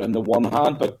just in the one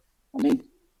hand. But I mean,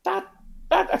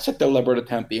 that's a deliberate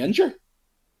attempt to injure.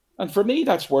 And for me,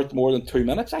 that's worth more than 2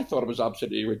 minutes. I thought it was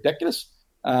absolutely ridiculous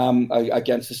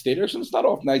against the Steelers. And it's not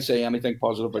often I say anything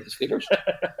positive about the Steelers.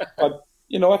 But,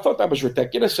 I thought that was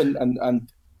ridiculous.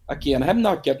 And again, him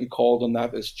not getting called on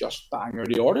that is just bang out of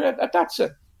the order.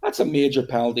 That's a major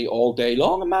penalty all day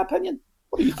long, in my opinion.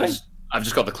 What do you think? I've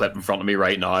just got the clip in front of me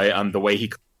right now, and the way he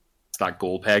that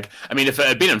goal peg. I mean, if it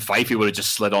had been in Fife, he would have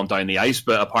just slid on down the ice,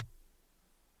 but apart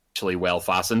actually well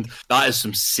fastened. That is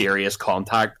some serious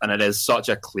contact, and it is such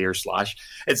a clear slash.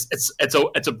 It's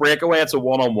a breakaway. It's a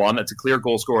 1-on-1. It's a clear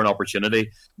goal scoring opportunity.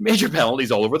 Major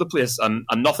penalties all over the place, and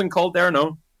nothing called there.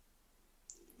 No.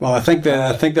 Well, I think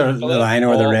the line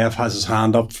or the ref has his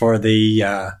hand up for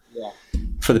the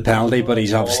penalty, but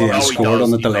he's obviously then scored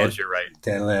on the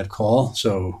delayed call,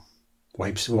 so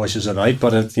washes it out.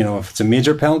 But if it's a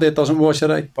major penalty, it doesn't wash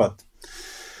it out. But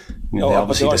they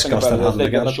obviously discussed it. They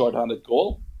get a short-handed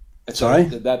goal. Sorry?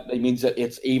 That means that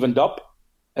it's evened up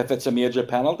if it's a major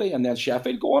penalty, and then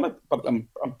Sheffield go on it. But I'm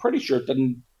pretty sure it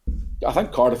didn't. I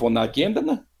think Cardiff won that game,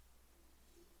 didn't they?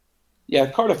 Yeah,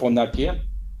 Cardiff won that game.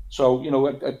 So,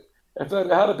 if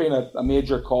it had been a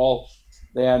major call,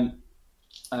 then,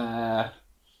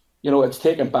 it's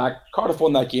taken back. Cardiff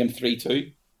won that game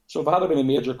 3-2. So if it had been a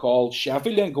major call,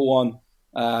 Sheffield then go on,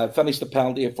 finish the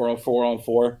penalty for a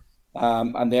 4-on-4,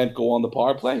 and then go on the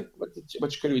power play,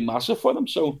 which could have been massive for them.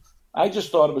 So I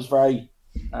just thought it was very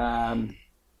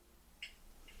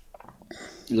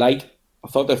light. I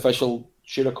thought the official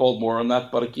should have called more on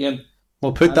that. But again,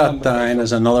 we'll put that down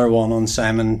as another one on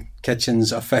Simon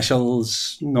Kitchen's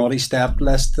officials naughty step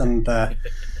list, and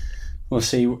we'll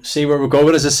see where we go.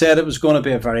 But as I said, it was going to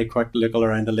be a very quick look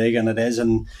around the league, and it is.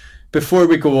 And before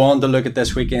we go on to look at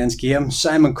this weekend's game,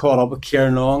 Simon caught up with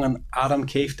Ciaran Long and Adam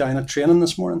Keefe down at training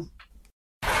this morning.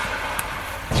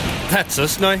 That's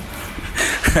us now.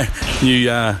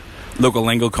 New local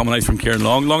lingo coming out from Ciaran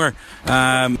Long. Longer.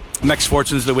 Mixed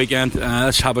fortunes the weekend.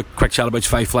 Let's have a quick chat about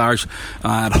Fife Flyers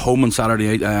at home on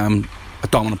Saturday night. A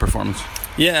dominant performance.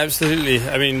 Yeah, absolutely.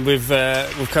 I mean, we've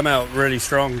come out really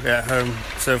strong at home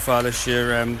so far this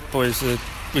year. Boys,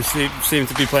 we seem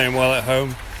to be playing well at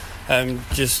home.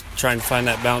 Just trying to find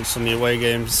that balance on the away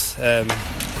games. I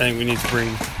think we need to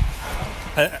bring.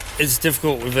 It's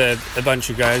difficult with a bunch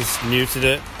of guys new to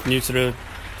the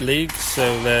league,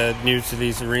 so they're new to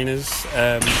these arenas.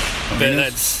 But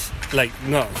that's like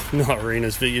not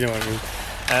arenas, but you know what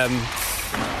I mean.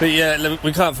 But yeah,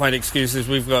 we can't find excuses.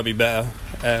 We've got to be better.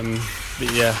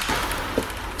 But yeah,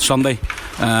 Sunday.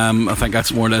 I think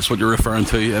that's more or less what you're referring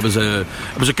to. It was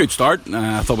a good start.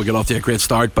 I thought we got off to a great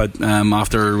start, but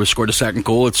after we scored a second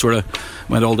goal, it sort of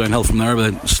went all downhill from there.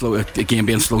 With the game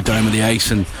being slowed down with the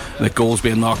ice and the goals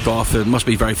being knocked off, it must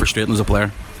be very frustrating as a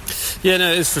player. Yeah,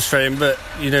 no, it's frustrating, but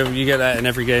you get that in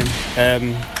every game.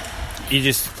 You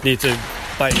just need to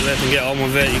bite your lip and get on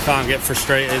with it. You can't get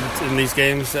frustrated in these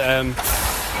games.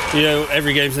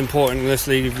 Every game's important in this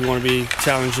league if you want to be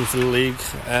challenging for the league.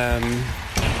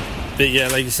 But yeah,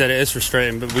 like you said, it is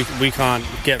frustrating, but we can't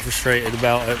get frustrated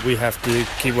about it. We have to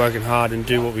keep working hard and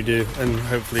do what we do and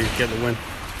hopefully get the win.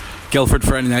 Guildford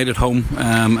Friday night at home,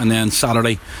 and then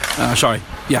Saturday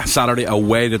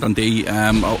away to Dundee.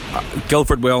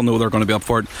 Guildford well know they're going to be up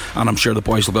for it, and I'm sure the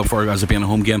boys will be up for it as it being a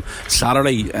home game.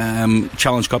 Saturday,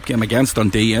 Challenge Cup game against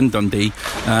Dundee in Dundee.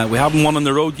 We haven't won on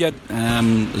the road yet.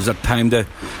 Is it time to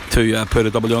put a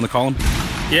W on the column?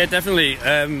 Yeah, definitely.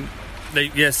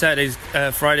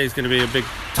 Friday's going to be a big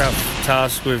tough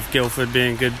task with Guildford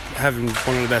being good, having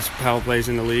one of the best power plays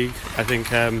in the league. I think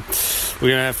we're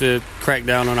going to have to crack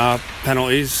down on our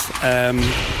penalties,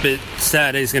 but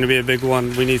Saturday's going to be a big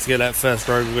one. We need to get that first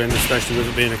road win, especially with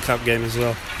it being a cup game as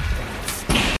well.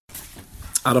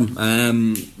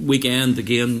 Adam, weekend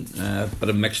again, bit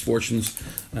of mixed fortunes.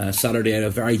 Saturday had a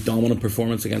very dominant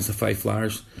performance against the Fife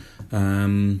Flyers,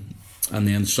 and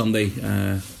then Sunday,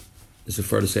 is it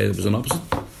fair to say it was an opposite?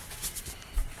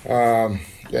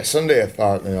 Sunday I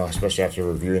thought, especially after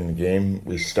reviewing the game,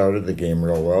 we started the game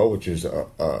real well, which is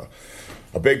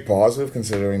a big positive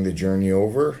considering the journey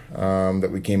over.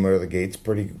 That we came out of the gates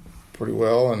pretty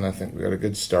well, and I think we got a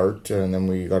good start, and then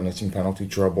we got into some penalty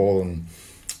trouble, and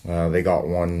They got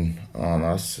one on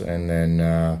us, and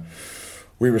then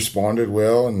we responded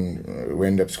well, and we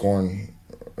ended up scoring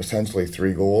essentially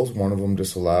 3 goals. One of them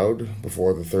disallowed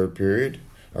before the third period,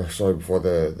 before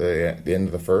the end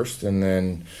of the first, and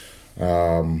then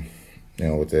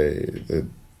with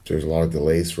there's a lot of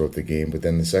delays throughout the game. But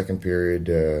then the second period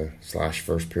 /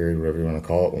 first period, whatever you want to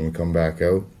call it, when we come back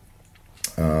out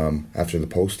after the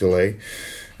post delay,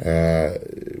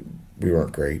 we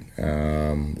weren't great.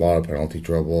 A lot of penalty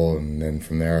trouble, and then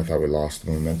from there I thought we lost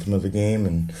the momentum of the game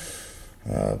and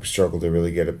struggled to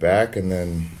really get it back. And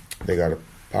then they got a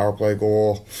power play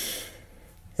goal.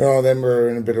 Then we're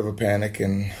in a bit of a panic,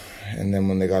 and then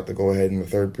when they got the go ahead in the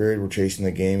third period, we're chasing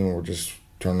the game and we're just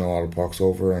turning a lot of pucks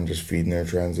over and just feeding their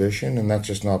transition, and that's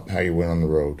just not how you win on the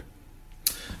road.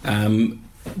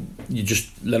 You just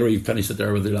literally finished it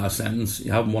there with the last sentence.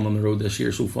 You haven't won on the road this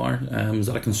year so far. Is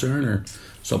that a concern or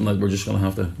something that we're just going to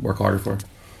have to work harder for?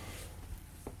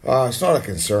 It's not a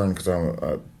concern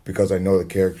because I know the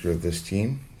character of this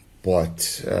team,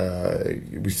 but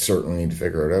we certainly need to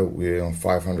figure it out.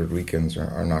 500 weekends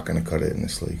are not going to cut it in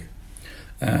this league.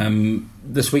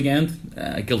 This weekend,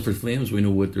 Guildford Flames, we know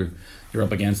what you're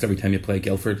up against every time you play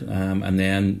Guildford, and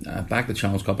then back to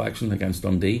Challenge Cup action against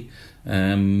Dundee.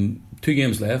 2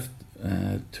 games left,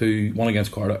 one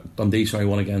against Dundee,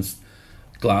 one against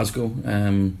Glasgow.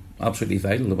 Absolutely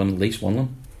vital to win at least one of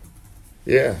them.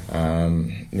 Yeah,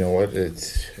 you know what?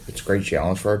 It's a great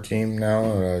challenge for our team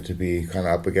now to be kind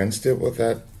of up against it with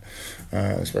that,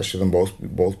 especially them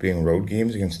both being road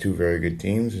games against 2 very good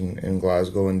teams in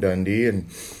Glasgow and Dundee, and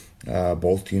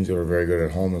both teams that are very good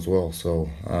at home as well. So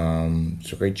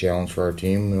it's a great challenge for our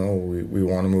team. We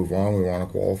want to move on. We want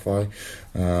to qualify.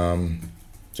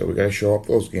 So we got to show up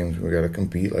those games. We got to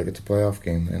compete like it's a playoff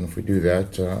game, and if we do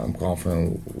that, I'm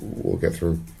confident we'll get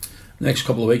through. Next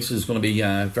couple of weeks is going to be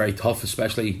very tough,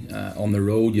 especially on the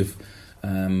road.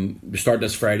 We start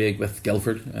this Friday with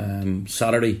Guildford,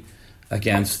 Saturday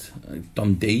against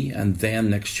Dundee, and then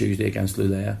next Tuesday against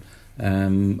Lulea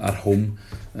at home.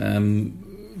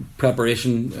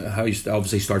 Preparation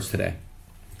obviously starts today.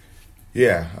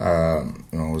 Yeah,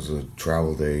 it was a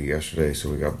travel day yesterday, so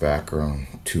we got back around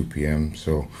 2 p.m.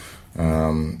 So,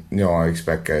 I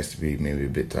expect guys to be maybe a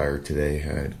bit tired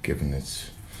today, given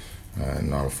it's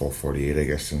not a full 48, I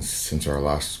guess, since our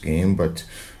last game. But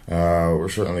we're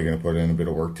certainly going to put in a bit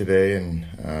of work today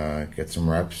and get some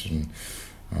reps, and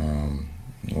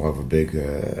we'll have a big,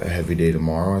 heavy day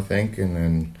tomorrow, I think, and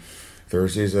then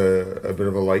Thursday's a bit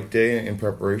of a light day in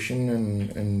preparation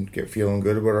and get feeling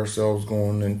good about ourselves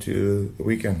going into the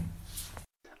weekend.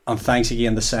 And thanks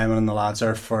again to Simon and the lads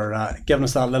there for giving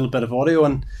us that little bit of audio.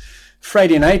 And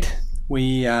Friday night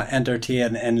we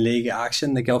entertain in league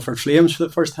action the Guildford Flames for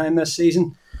the first time this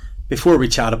season. Before we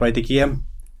chat about the game,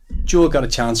 Joel got a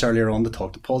chance earlier on to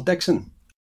talk to Paul Dixon.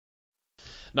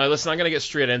 Now, listen, I'm going to get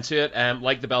straight into it.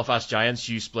 Like the Belfast Giants,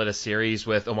 you split a series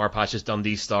with Omar Patch's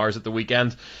Dundee Stars at the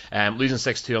weekend, losing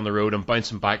 6-2 on the road and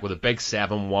bouncing back with a big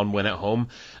 7-1 win at home.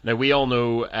 Now, we all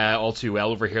know all too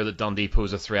well over here that Dundee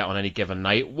pose a threat on any given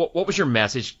night. What was your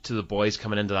message to the boys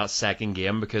coming into that second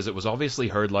game? Because it was obviously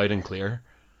heard loud and clear.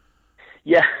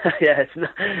 Yeah.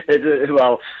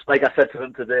 Well, like I said to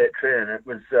them today at training, it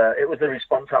was the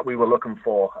response that we were looking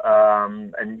for.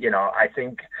 I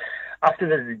think after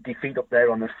the defeat up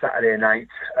there on the Saturday night,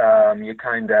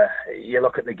 you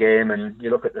look at the game and you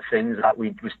look at the things that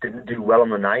we just didn't do well on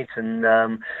the night, and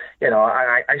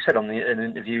I said in an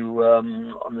interview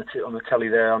on the telly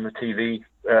there on the TV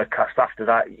cast after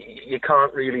that, you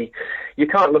can't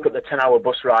look at the 10-hour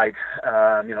bus ride,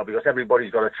 because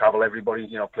everybody's got to travel, everybody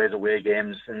plays away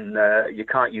games, and you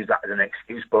can't use that as an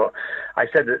excuse. But I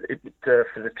said that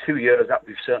for the 2 years that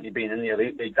we've certainly been in the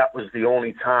Elite League, that was the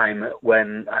only time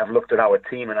when I've looked at our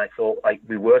team and I thought like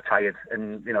we were tired,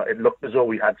 and it looked as though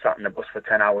we had sat in the bus for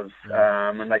 10 hours.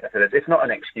 And like I said, it's not an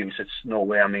excuse. It's no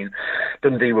way. I mean,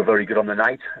 Dundee were very good on the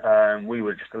night. We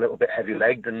were just a little bit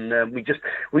heavy-legged, and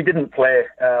we didn't play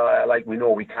like we know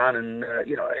we can, and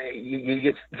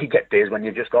you get days when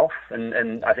you're just off,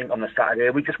 and I think on the Saturday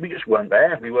we just weren't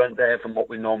there. We weren't there from what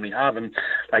we normally have, and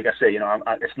like I say,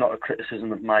 it's not a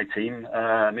criticism of my team.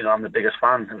 I'm the biggest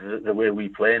fan of the way we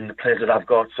play and the players that I've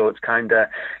got, so it's kind of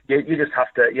you just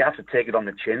have to take it on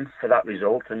the chin for that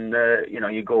result, and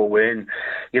you go away and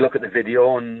you look at the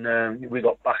video, and we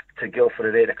got back to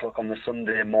Guildford at 8 o'clock on the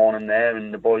Sunday morning there,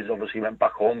 and the boys obviously went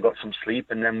back home, got some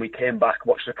sleep, and then we came back,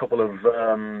 watched a couple of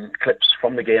clips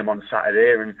from the game on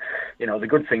Saturday, and the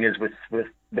good thing is with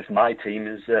with my team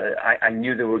is I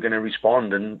knew they were going to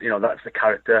respond, and that's the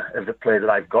character of the player that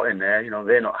I've got in there.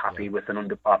 They're not happy with an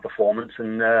under par performance,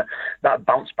 and that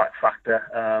bounce back factor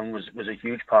was a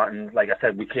huge part. And like I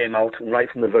said, we came out right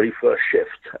from the very first shift.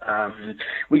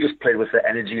 We just played with the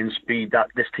energy and speed that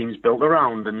this team's built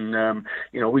around, and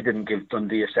we didn't give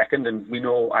Dundee a second. And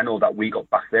I know that we got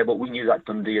back there, but we knew that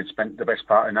Dundee had spent the best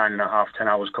part of 9.5, 10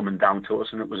 hours coming down to us,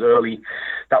 and it was early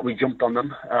that we jumped on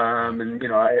them. And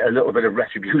a little bit of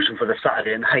retribution for the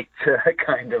Saturday night,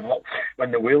 kind of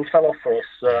when the wheels fell off for us.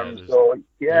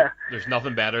 There's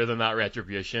nothing better than that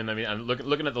retribution. I mean, and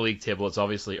looking at the league table, it's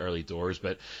obviously early doors,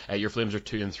 but your Flames are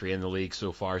 2-3 in the league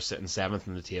so far, sitting 7th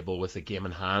in the table with a game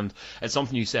in hand. It's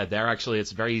something you said there. Actually,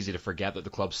 it's very easy to forget that the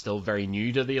club's still very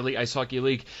new to the Elite Ice Hockey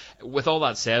League. With all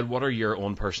that said, what are your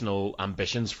own personal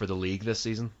ambitions for the league this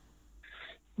season?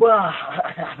 Well,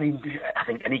 I mean, I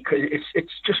think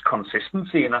it's just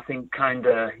consistency, and I think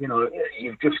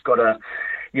you've just got to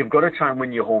try and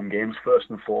win your home games first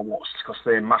and foremost, because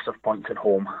they're massive points at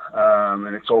home,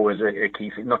 and it's always a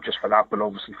key thing, not just for that, but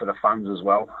obviously for the fans as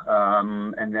well.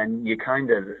 And then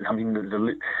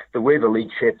the way the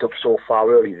league shaped up so far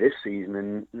early this season,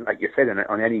 and like you said,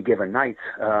 on any given night,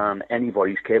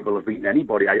 anybody's capable of beating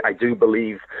anybody. I do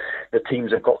believe the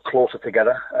teams have got closer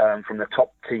together, from the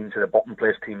top team to the bottom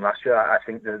place team last year. I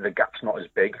think the gap's not as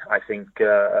big. I think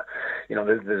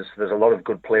there's a lot of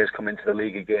good players come into the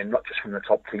league again, not just from the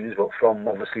top teams, but from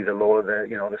obviously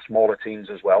the smaller teams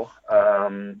as well.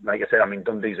 Like I said, I mean,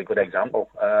 Dundee's a good example.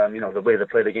 The way they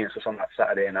played against us on that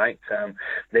Saturday night,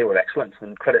 they were excellent,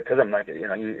 and credit to them.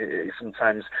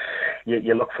 Sometimes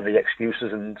you look for the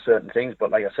excuses and certain things,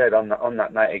 but like I said, on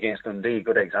that night against Dundee,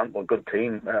 good example, good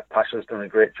team. Pasha's done a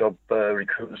great job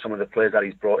recruiting some of the players that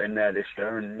he's brought in there this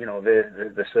year, and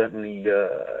they're certainly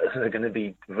they're going to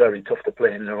be very tough to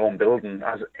play in their own building,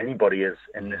 as anybody is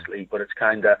in this league. But it's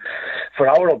kind of, for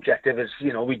our objective is,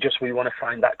 we want to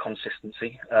find that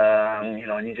consistency, and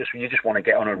you just want to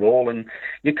get on a roll, and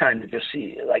you kind of just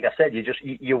see, like I said,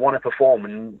 you want to perform.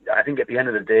 And I think at the end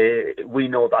of the day, we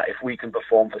know that if we can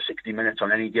perform for 60 minutes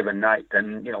on any given night,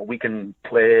 then we can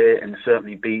play and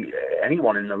certainly beat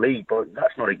anyone in the league. But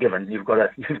that's not a given. You've got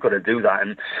to do that.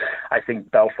 And I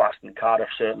think Belfast and Cardiff,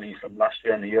 certainly from last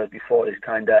year and the years before, is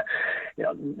kind of,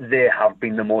 they have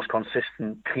been the most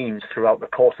consistent teams throughout the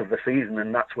course of the season,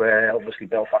 and that's where obviously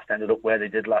Belfast ended up where they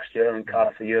did last year and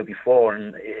Cardiff the year before,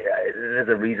 and there's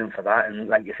a reason for that. And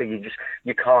like you say,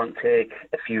 you can't take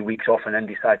a few weeks off and then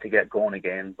decide to get going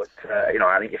again. But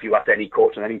I think if you ask any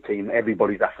coach on any team,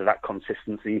 everybody's after that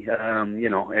consistency.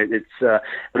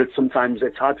 But sometimes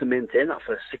it's hard to maintain that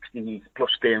for 60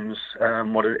 plus games,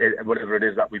 whatever it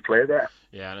is that we play there.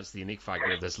 Yeah, and it's the unique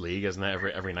factor of this league, isn't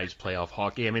it? Every night's playoff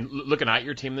hockey. I mean, looking at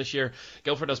your team this year,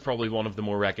 Guildford has probably one of the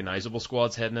more recognisable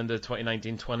squads heading into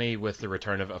 2019-20, with the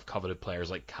return of coveted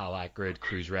players like Cal Ackred,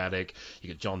 Cruz Reddick. You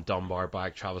get John Dunbar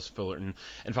back, Travis Fullerton.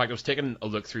 In fact, I was taking a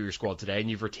look through your squad today, and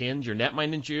you've retained your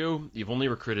netminding duo. You've only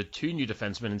recruited 2 new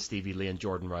defensemen in Stevie Lee and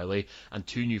Jordan Riley, and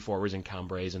 2 new forwards in Cam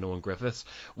Brays and Owen Griffiths.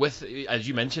 With, as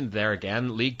you mentioned there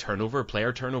again, league turnover,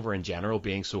 player turnover in general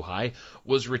being so high,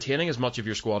 was retaining as much of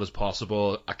your squad as possible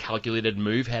a calculated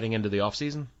move heading into the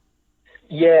off-season?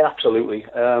 Yeah, absolutely.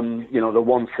 The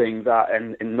one thing that,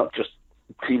 and not just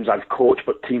teams I've coached,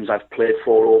 but teams I've played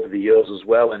for over the years as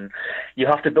well. And you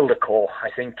have to build a core. I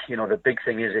think, the big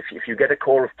thing is if you get a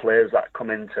core of players that come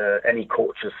into any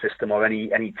coach's system or any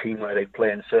team where they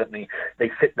play, and certainly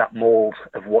they fit that mould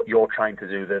of what you're trying to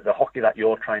do, the hockey that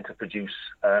you're trying to produce.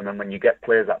 And when you get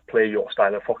players that play your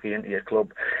style of hockey into your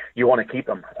club, you want to keep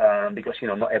them because,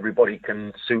 not everybody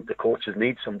can suit the coach's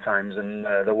needs sometimes. And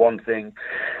the one thing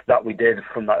that we did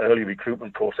from that early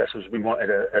recruitment process was we wanted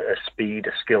a speed,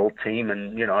 a skilled team. And,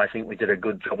 I think we did a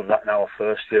good job of that in our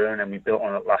first year, and then we built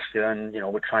on it last year, and,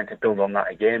 we're trying to build on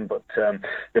that again. But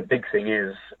the big thing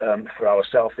is, for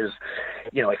ourselves is,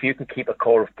 if you can keep a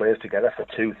core of players together for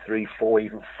 2, 3, 4,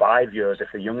 even 5 years, if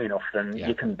they're young enough, then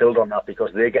you can build on that,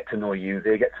 because they get to know you,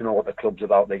 they get to know what the club's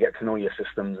about, they get to know your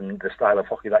systems and the style of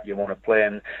hockey that you want to play.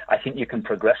 And I think you can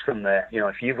progress from there.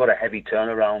 If you've got a heavy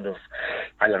turnaround of,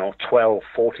 12,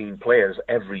 14 players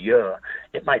every year,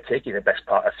 it might take you the best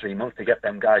part of 3 months to get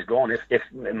them guys going. If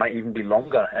it might even be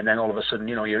longer, and then all of a sudden,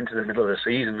 you're into the middle of the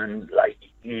season, and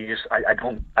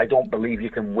I don't believe you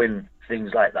can win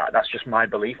things like that. That's just my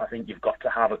belief. I think you've got to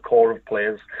have a core of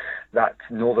players that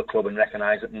know the club and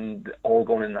recognise it, and all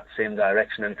going in that same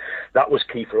direction. And that was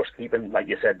key for us, keeping, like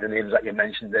you said, the names that you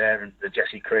mentioned there, and the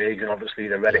Jesse Craigs, and obviously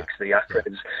the Reddicks, the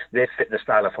Ackrids. They fit the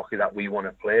style of hockey that we want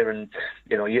to play. And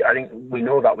I think we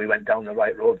know that we went down the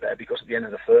right road there, because at the end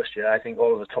of the first year, I think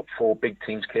all of the top 4 big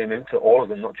teams came in for all of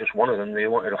them, not just one of them. They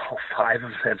wanted all 5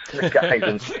 of them, the guys,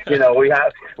 and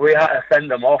we had to fend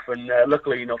them off. And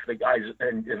luckily enough, the guys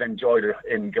have enjoyed it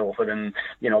in Guildford, and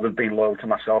they've been loyal to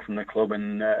myself and the club,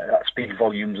 and that speaks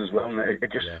volumes as well. And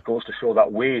it just goes to show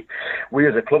that we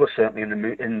as a club are certainly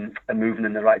moving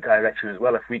in the right direction as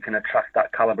well. If we can attract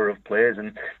that calibre of players,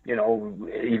 and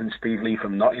even Steve Lee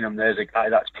from Nottingham, there's a guy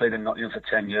that's played in Nottingham for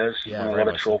 10 years, won a lot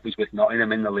of trophies with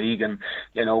Nottingham in the league, and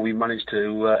we managed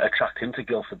to attract him to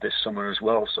Guildford this summer as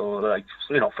well. So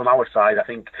from our side, I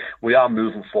think we are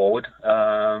moving forward,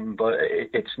 but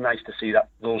it's nice to see that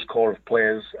those core of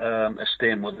players are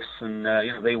staying with us, and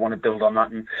they want to build on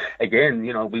that. And again,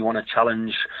 we want to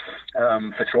challenge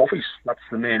for trophies. That's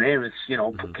the main aim. It's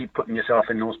keep putting yourself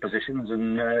in those positions,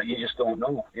 and you just don't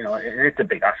know. It's a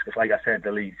big ask. Like I said,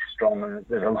 the league's strong, and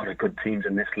there's a lot of good teams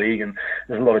in this league, and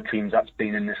there's a lot of teams that's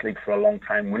been in this league for a long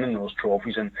time winning those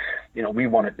trophies. And we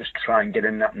want to just try and get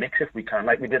in that mix if we can,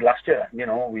 like we did last year.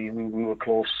 We were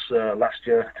close last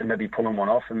year to maybe pulling one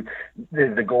off, and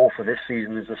the goal for this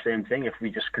season is the same thing. If we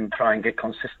just can try and get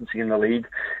consistency in the league,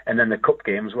 and then the cup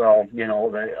games, well,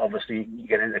 obviously you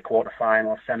get into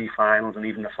quarter-finals, semi-finals, and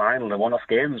even the final, the one-off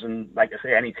games. And like I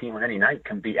say, any team on any night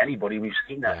can beat anybody. We've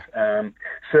seen that.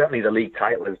 Certainly the league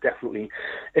title is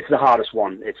it's the hardest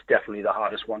one. It's definitely the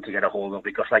hardest one to get a hold of,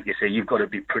 because like you say, you've got to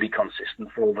be pretty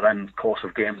consistent for over the course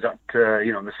of games that,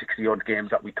 the 60-odd games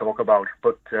that we talk about.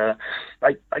 But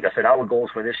like I said, our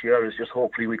goals for this year is just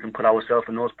hopefully we can put ourselves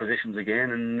in those positions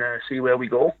again and see where we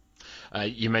go.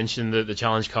 You mentioned the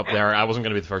Challenge Cup there. I wasn't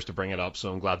going to be the first to bring it up,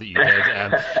 so I'm glad that you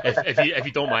did. If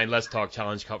you don't mind, let's talk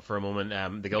Challenge Cup for a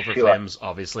moment. The Guildford Flames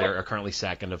obviously are currently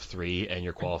second of 3 in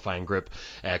your qualifying group,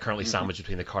 currently sandwiched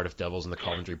between the Cardiff Devils and the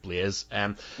Coventry Blaze.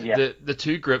 The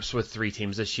 2 groups with 3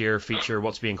 teams this year feature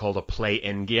what's being called a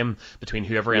play-in game between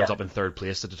whoever ends up in third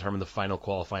place to determine the final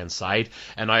qualifying side.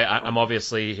 And I'm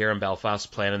obviously here in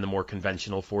Belfast playing in the more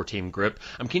conventional 4-team group.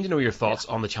 I'm keen to know your thoughts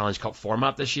on the Challenge Cup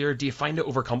format this year. Do you find it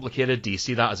overcomplicated? Do you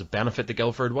see that as a benefit to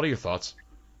Guildford? What are your thoughts?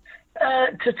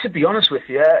 To be honest with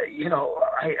you,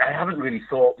 I haven't really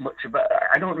thought much about it.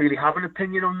 I don't really have an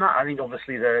opinion on that. I think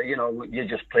obviously you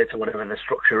just play to whatever the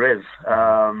structure is.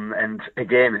 And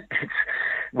again, it's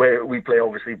where we play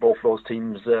obviously both those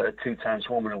teams 2 times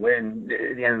home and away, and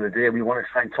at the end of the day we want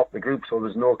to try and top the group, so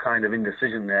there's no kind of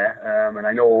indecision there. And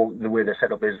I know the way the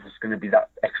setup is, there's going to be that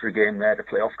extra game there to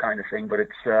play off kind of thing, but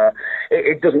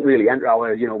it doesn't really enter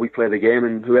our, we play the game,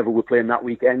 and whoever we're playing that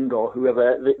weekend or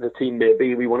whoever the team may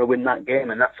be, we want to win that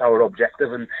game, and that's our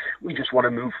objective, and we just want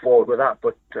to move forward with that.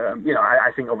 But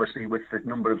I think obviously with the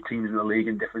number of teams in the league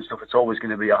and different stuff, it's always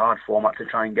going to be a hard format to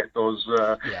try and get those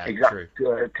exact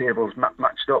tables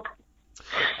matched up.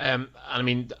 And I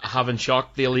mean, having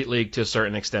shocked the Elite League to a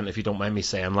certain extent, if you don't mind me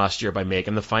saying, last year by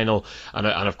making the final, and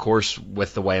of course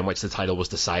with the way in which the title was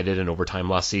decided in overtime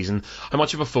last season, how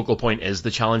much of a focal point is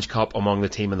the Challenge Cup among the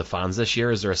team and the fans this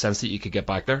year? Is there a sense that you could get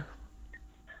back there?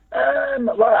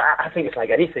 Well, I think it's like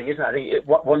anything, isn't it? I think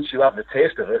once you have the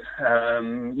taste of it,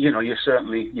 you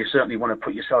certainly want to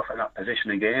put yourself in that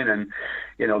position again. And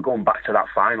going back to that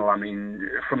final, I mean,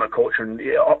 from a coach, and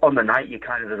on the night,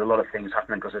 there's a lot of things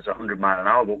happening because it's 100 mile an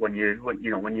hour. But when you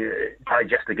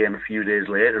digest the game a few days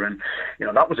later, and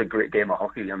that was a great game of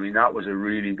hockey. I mean, that was a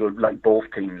really good, like both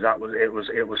teams. It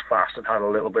was fast. It had a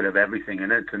little bit of everything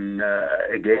in it, and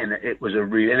again, it was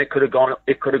and it could have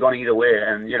gone either way.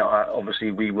 And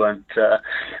obviously we weren't to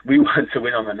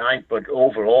win on the night, but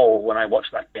overall, when I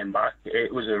watched that game back,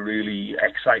 it was a really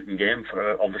exciting game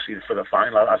for the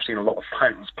final. I've seen a lot of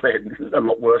finals played a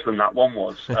lot worse than that one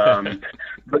was.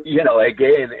 But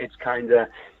again, it's kind of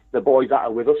the boys that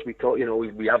are with us. We thought,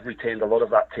 we have retained a lot of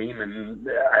that team, and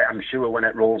I'm sure when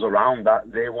it rolls around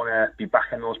that they want to be back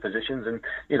in those positions, and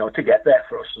to get there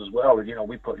for us as well.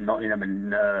 We put Nottingham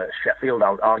and Sheffield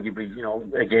out, arguably,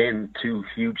 again, 2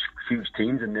 huge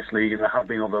teams in this league, and there have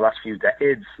been over the last few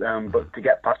decades. But to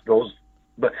get past those,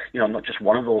 but not just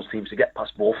one of those teams, to get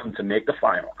past both of them to make the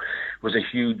final was a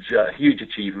huge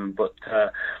achievement. But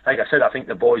like I said, I think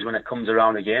the boys, when it comes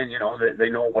around again, they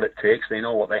know what it takes, they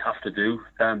know what they have to do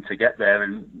to get there,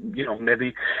 and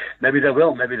maybe they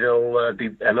will, maybe they'll be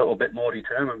a little bit more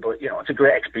determined. But it's a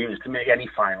great experience to make any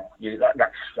final.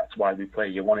 That's why we play.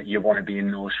 You want to be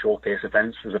in those showcase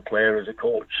events as a player, as a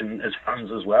coach, and as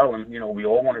fans as well. And we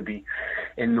all want to be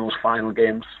in those final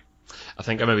games. I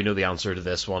think I maybe know the answer to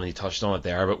this one. You touched on it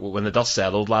there, but when the dust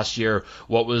settled last year,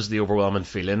 what was the overwhelming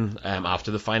feeling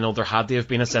after the final? There had to have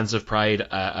been a sense of pride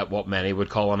at what many would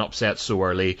call an upset so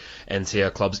early into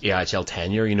a club's EIHL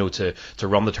tenure. To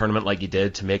run the tournament like you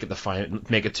did, to make it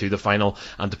to the final,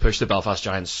 and to push the Belfast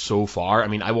Giants so far. I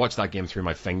mean, I watched that game through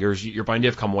my fingers. You're bound to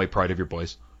have come away proud of your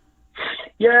boys.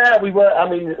 Yeah, we were. I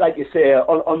mean, like you say,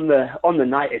 on the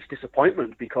night, it's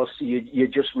disappointment because you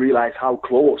just realise how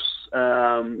close.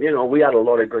 We had a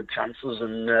lot of good chances,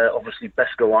 and obviously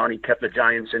Bescowani kept the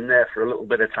Giants in there for a little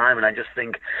bit of time. And I just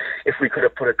think if we could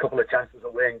have put a couple of chances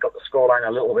away and got the scoreline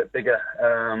a little bit bigger,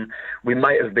 we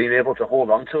might have been able to hold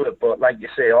on to it. But like you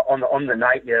say, on the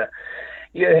night, you're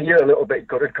a little bit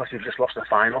gutted because you've just lost the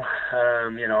final.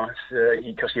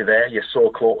 Because you're there, you're so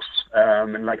close.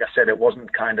 And like I said, it wasn't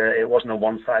a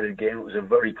one-sided game. It was a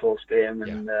very close game,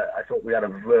 and I thought we had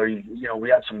we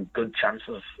had some good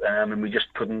chances, and we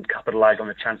just couldn't capitalise on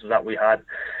the chances that we had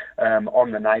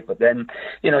on the night. But then,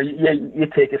 you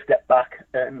take a step back,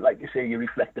 and like you say, you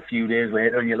reflect a few days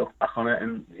later, and you look back on it,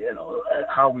 and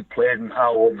how we played and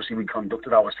how obviously we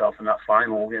conducted ourselves in that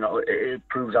final. It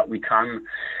proves that we can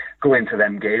go into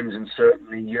them games and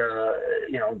certainly,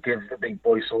 give the big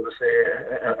boys, so to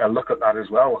say, a look at that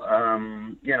as well.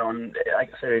 And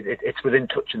like I said, it's within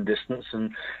touch and distance,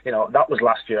 and that was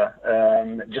last year.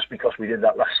 Just because we did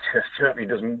that last year certainly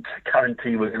doesn't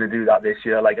guarantee we're going to do that this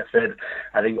year. Like I said,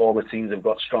 I think all the teams have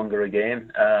got stronger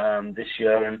again this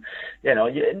year, and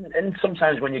and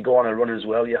sometimes when you go on a run as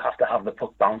well, you have to have the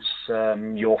puck bounce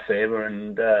your favour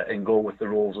and go with the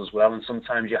rules as well. And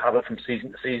sometimes you have it from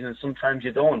season to season, and sometimes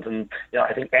you don't. And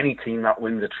I think any team that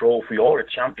wins a trophy or a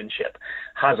championship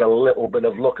has a little bit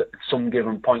of luck at some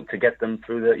given point to get them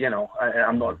through the.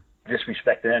 I'm not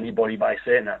disrespecting anybody by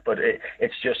saying that, but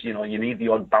it's just you need the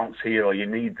odd bounce here, or you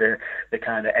need the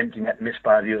kind of empty net miss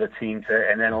by the other team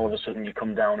and then all of a sudden you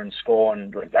come down and score,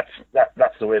 and like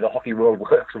that's the way the hockey world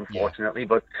works, unfortunately.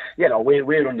 But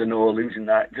we're under no illusion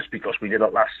that just because we did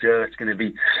it last year, it's going to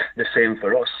be the same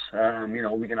for us. We're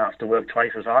going to have to work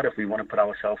twice as hard if we want to put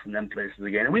ourselves in them places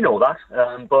again, and we know that.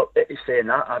 But saying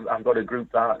that, I've got a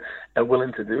group that are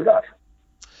willing to do that.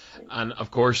 And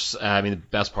of course, the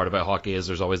best part about hockey is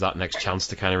there's always that next chance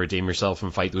to kind of redeem yourself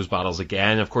and fight those battles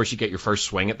again. Of course, you get your first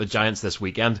swing at the Giants this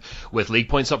weekend with league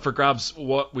points up for grabs.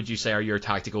 What would you say are your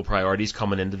tactical priorities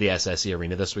coming into the SSE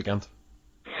Arena this weekend?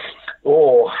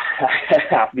 Oh, I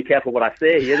have to be careful what I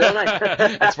say, don't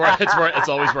I? It's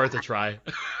always worth a try.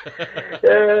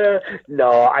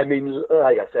 No, I mean,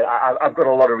 like I said, I've got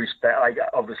a lot of respect. Like,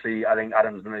 obviously, I think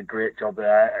Adam's done a great job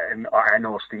there, and I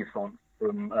know Steve Thorne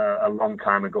from a long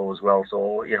time ago as well.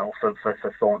 So,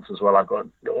 for Thorns as well, I've got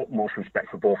the utmost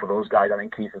respect for both of those guys. I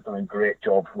think Keefe has done a great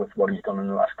job with what he's done in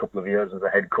the last couple of years as a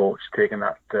head coach, taking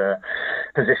that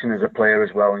position as a player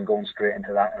as well and going straight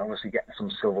into that, and obviously getting some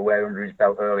silverware under his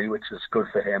belt early, which is good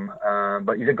for him.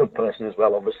 But he's a good person as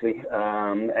well, obviously.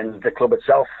 And the club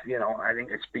itself, I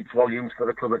think it speaks volumes for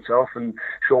the club itself, and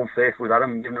showing faith with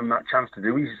Adam, giving him that chance to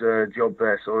do his job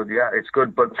there. So yeah, it's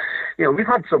good. But we've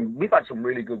had some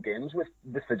really good games with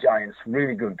the Giants,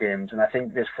 really good games, and I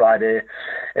think this Friday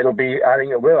it'll be. I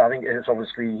think it will. I think it's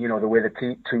obviously the way the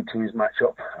two teams match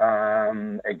up.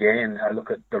 Again, I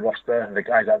look at the roster, the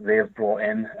guys that they've brought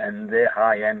in, and they're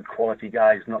high-end quality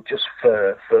guys, not just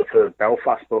for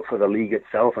Belfast, but for the league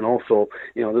itself. And also,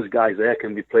 those guys there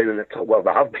can be playing in the top. Well,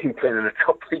 they have been playing in the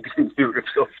top leagues in Europe,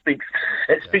 so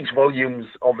it speaks volumes,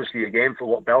 obviously, again for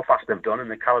what Belfast have done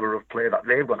and the caliber of play that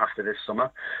they've done after this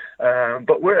summer.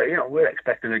 But we're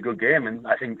expecting a good game. And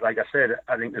I think, like I said,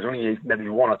 there's only maybe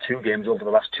one or two games over the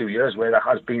last 2 years where there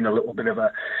has been a little bit of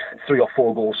a 3 or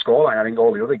 4 goal scoreline. I think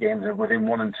all the other games are within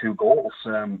 1 and 2 goals.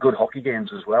 Good hockey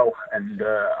games as well. And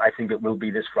I think it will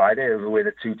be this Friday, the way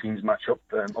the two teams match up.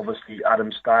 Obviously,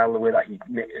 Adam's style, the way that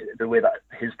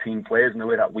his team plays, and the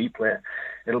way that we play,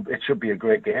 it should be a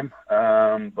great game.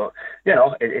 But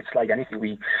it's like anything.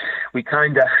 We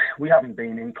haven't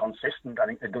been inconsistent. I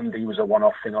think the Dundee was a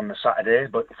one-off thing on the Saturday,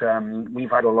 but we've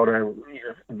had a lot of.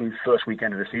 The first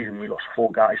weekend of the season, we lost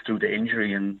 4 guys through to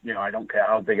injury, and I don't care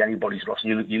how big anybody's lost.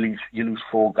 You lose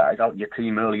 4 guys out of your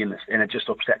team early, and it just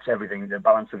upsets everything. The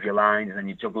balance of your lines, and then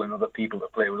you're juggling other people to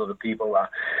play with other people.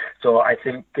 So I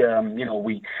think we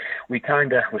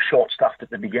were short-staffed at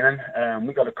the beginning.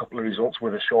 We got a couple of results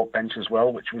with a short bench as well.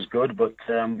 well, which was good. But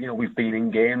we've been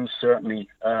in games, certainly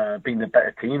been the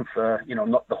better team for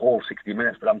not the whole 60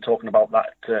 minutes, but I'm talking about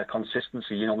that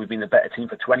consistency. We've been the better team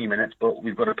for 20 minutes, but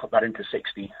we've got to put that into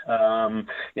 60.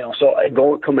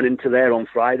 So coming into there on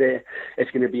Friday,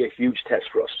 it's going to be a huge test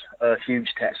for us, a huge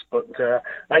test. But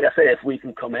like I say, if we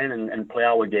can come in and play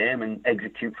our game and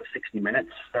execute for 60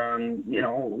 minutes,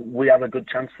 we have a good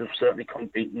chance of certainly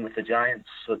competing with the Giants.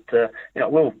 But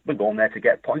we're going there to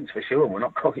get points for sure. We're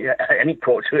not going, any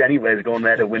coach anywhere is going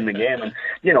there to win the game, and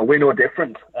we're no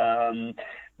different.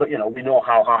 But we know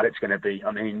how hard it's going to be.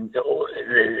 I mean,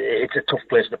 it's a tough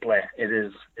place to play.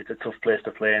 It's a tough place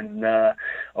to play, and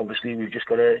obviously we've just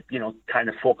got to kind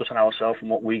of focus on ourselves and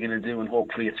what we're going to do, and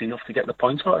hopefully it's enough to get the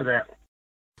points out of there.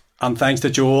 And thanks to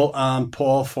Joel and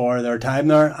Paul for their time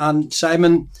there, and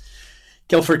Simon,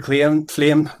 Guildford Flames,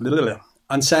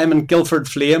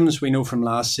 we know from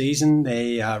last season,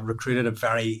 they recruited a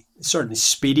very certainly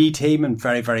speedy team and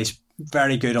very, very,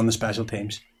 very good on the special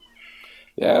teams.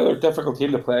 Yeah, they're a difficult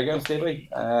team to play against, Davy.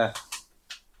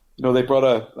 They brought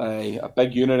a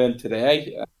big unit in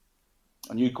today,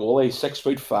 a new goalie,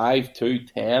 6'5",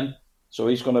 210. So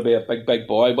he's going to be a big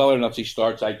boy. Whether or not he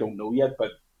starts, I don't know yet.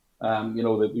 But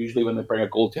usually when they bring a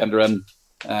goaltender in,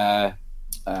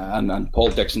 and Paul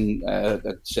Dixon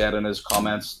said in his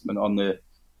comments on the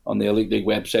Elite League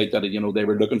website that they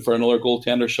were looking for another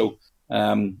goaltender. So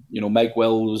Mike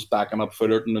Will was backing up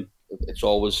Fullerton. It's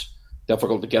always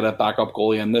difficult to get a backup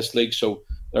goalie in this league, so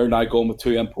they're now going with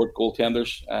 2 import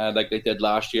goaltenders like they did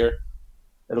last year.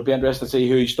 It'll be interesting to see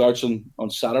who he starts on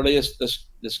Saturday.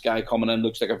 This guy coming in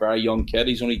looks like a very young kid.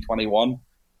 He's only 21,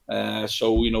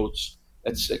 so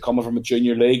it's coming from a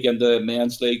junior league and the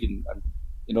men's league, and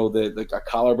the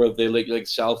caliber of the league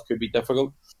itself could be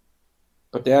difficult.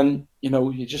 But then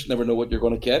you just never know what you're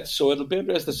going to get. So it'll be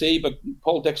interesting to see. But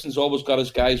Paul Dixon's always got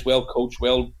his guys well coached,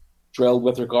 well drilled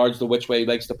with regards to which way he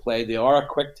likes to play. They are a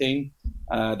quick team.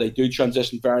 They do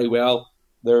transition very well.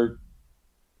 They're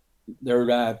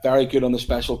very good on the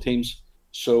special teams.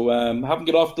 So haven't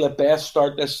got off to the best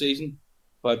start this season,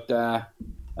 but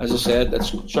as I said, it's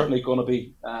certainly going to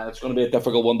be a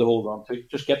difficult one to hold on to.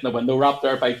 Just getting the window wrapped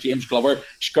there by James Glover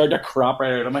scared the crap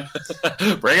right out of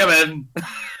me. Bring him in.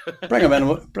 Bring him in.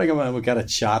 We'll get a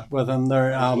chat with him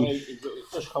there.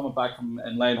 Just coming back from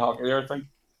inline hockey there, I think.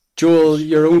 Joel,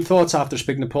 your own thoughts after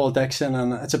speaking to Paul Dixon,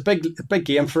 and it's a big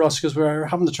game for us because we're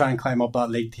having to try and climb up that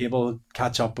league table,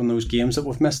 catch up on those games that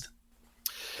we've missed.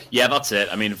 Yeah, that's it.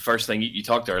 I mean, first thing, you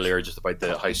talked earlier just about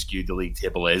how skewed the league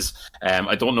table is.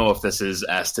 I don't know if this is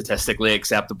statistically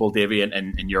acceptable, Davy,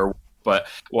 in your. But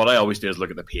what I always do is look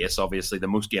at the pace. Obviously, the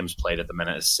most games played at the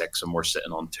minute is 6, and we're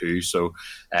sitting on 2. So,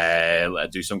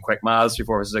 do some quick maths: 3,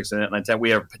 4, 5, 6, 7, 8, 9, 10.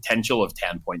 We have a potential of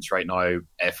 10 points right now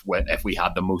if we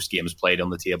had the most games played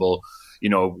on the table.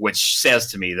 Which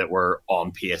says to me that we're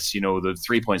on pace. The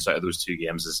 3 points out of those 2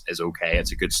 games is okay.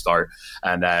 It's a good start.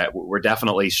 And we're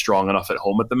definitely strong enough at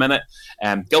home at the minute.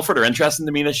 Guildford are interesting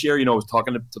to me this year. I was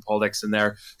talking to Paul Dixon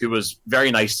there, who was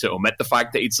very nice to omit the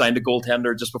fact that he'd signed a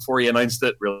goaltender just before he announced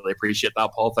it. Really appreciate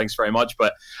that, Paul. Thanks very much.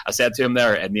 But I said to him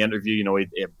there in the interview,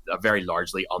 a very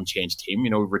largely unchanged team.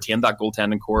 Retained that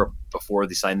goaltending core before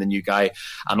they signed the new guy,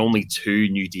 and only 2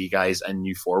 new D guys and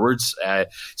new forwards.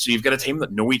 So you've got a team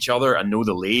that know each other and know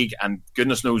the league, and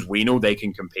goodness knows we know they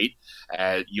can compete.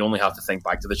 You only have to think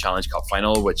back to the Challenge Cup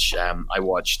final, which I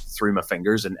watched through my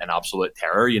fingers in absolute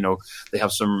terror. They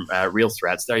have some real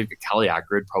threats there. You've got Callie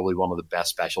Ackroyd, probably one of the best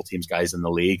special teams guys in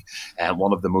the league, and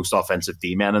one of the most offensive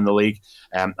D-men in the league,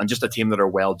 and just a team that are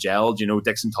well gelled.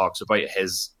 Dixon talks about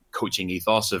his coaching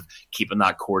ethos of keeping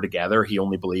that core together. He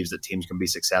only believes that teams can be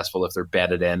successful if they're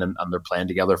bedded in and they're playing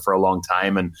together for a long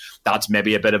time, and that's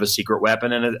maybe a bit of a secret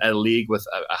weapon in a league with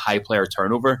a high player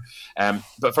turnover.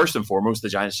 But first and foremost, the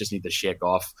Giants just need to shake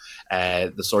off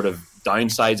the sort of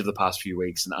downsides of the past few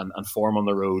weeks and form on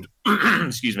the road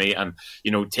excuse me, and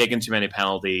taking too many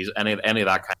penalties, any of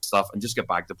that kind of stuff, and just get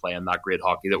back to playing that great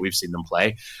hockey that we've seen them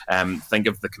play. Think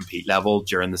of the compete level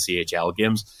during the CHL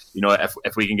games.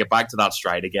 If we can get back to that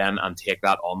stride again and take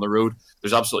that on the road,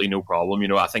 there's absolutely no problem.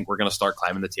 I think we're going to start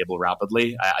climbing the table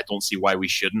rapidly. I don't see why we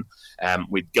shouldn't.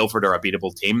 Guildford are a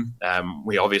beatable team.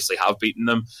 We obviously have beaten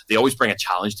them. They always bring a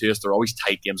challenge to us. They're always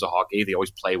tight games of hockey. They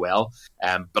always play well.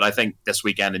 But I think this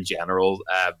weekend in general,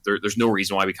 there's no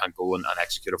reason why we can't go and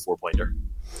execute a 4-pointer.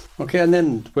 Okay, and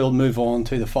then we'll move on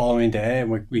to the following day.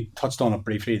 We touched on it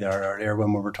briefly there earlier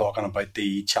when we were talking about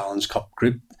the Challenge Cup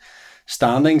group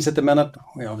standings at the minute.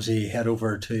 We obviously head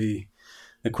over to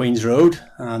the Queen's Road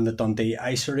and the Dundee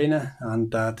Ice Arena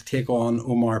and to take on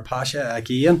Omar Pasha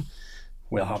again.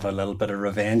 We'll have a little bit of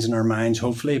revenge in our minds,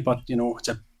 hopefully, but it's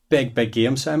a big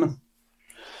game, Simon.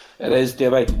 It is,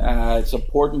 Davy. It's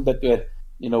important that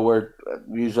we're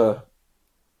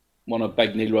one of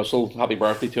Big Neil Russell. Happy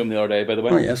birthday to him the other day, by the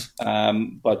way. Oh yes.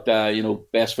 But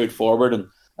best foot forward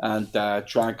and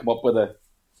try and come up with a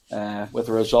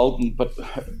result. But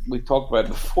we talked about it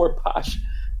before.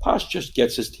 Pash just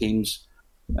gets his teams.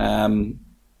 They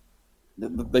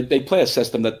play a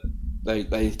system that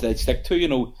they stick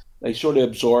to. They sort of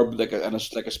absorb like a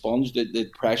sponge the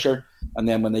pressure, and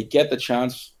then when they get the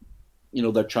chance,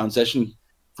 their transition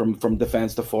from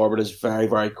defence to forward is very,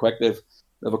 very quick. They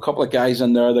have a couple of guys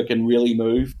in there that can really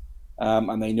move,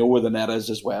 and they know where the net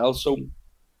is as well. So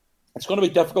it's going to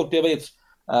be difficult, Davy.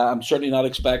 I'm certainly not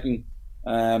expecting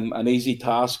an easy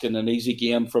task and an easy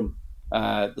game from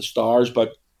the Stars,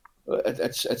 but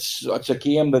it's a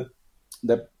game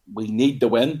that we need to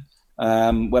win.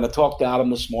 When I talked to Adam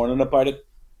this morning about it,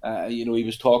 he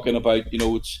was talking about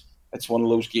it's one of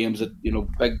those games that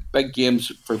big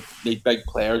games need big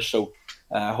players. So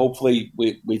hopefully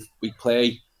we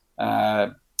play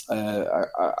an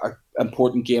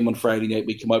important game on Friday night.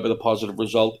 We come out with a positive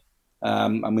result,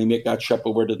 and we make that trip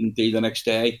over to Dundee the next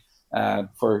day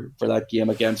for that game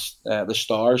against the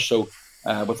Stars. So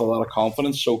with a lot of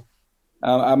confidence. So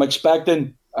I'm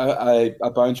expecting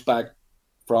a bounce back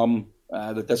from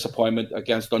the disappointment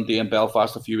against Dundee and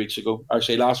Belfast a few weeks ago.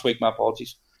 Actually, last week, my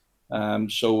apologies.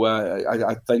 So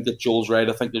I think that Joel's right.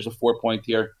 I think there's a 4-point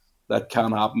here that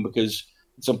can happen because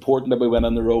it's important that we win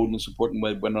on the road, and it's important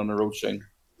we win on the road soon.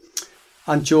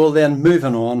 And Joel, then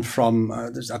moving on from, I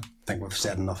think we've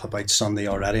said enough about Sunday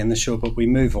already in the show, but we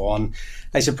move on.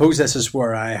 I suppose this is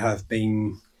where I have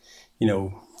been,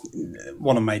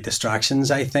 one of my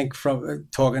distractions, I think, from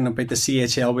talking about the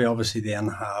CHL. We obviously then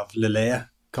have Lillea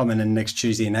coming in next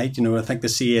Tuesday night. I think the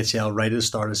CHL right at the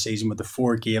start of the season with the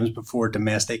 4 games before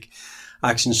domestic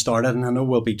action started, and I know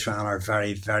we'll be trying our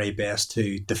very, very best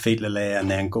to defeat Lillea and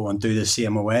then go and do the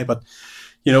same away. But,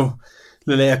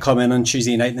 Lillea come in on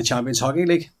Tuesday night in the Champions Hockey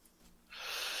League.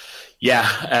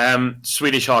 Yeah,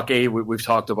 Swedish hockey, we've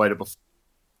talked about it before.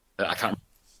 I can't remember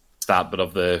the stat, but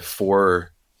of the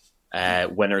 4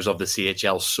 winners of the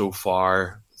CHL so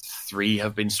far, 3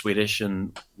 have been Swedish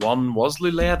and 1 was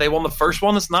Lillea. They won the first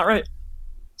one, isn't that right?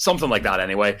 Something like that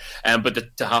anyway.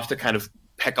 But to have to kind of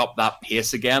pick up that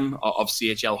pace again of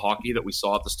CHL hockey that we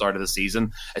saw at the start of the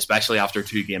season, especially after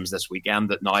 2 games this weekend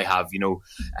that now have,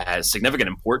 significant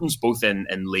importance both in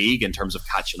league in terms of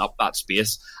catching up that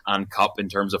space and cup in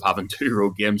terms of having 2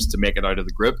 road games to make it out of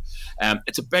the group.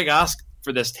 It's a big ask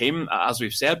for this team, as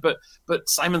we've said, but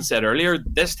Simon said earlier,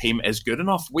 this team is good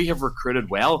enough. We have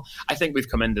recruited well. I think we've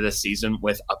come into this season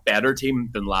with a better team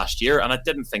than last year, and I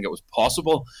didn't think it was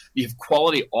possible. You have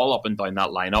quality all up and down that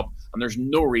lineup, and there's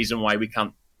no reason why we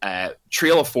can't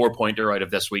trail a 4-pointer out of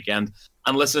this weekend.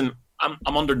 And listen,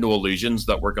 I'm under no illusions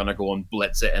that we're going to go and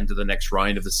blitz it into the next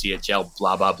round of the CHL,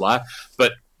 blah, blah, blah.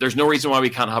 But there's no reason why we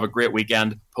can't have a great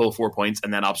weekend, pull 4 points,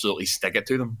 and then absolutely stick it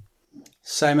to them.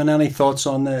 Simon, any thoughts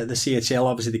on the CHL?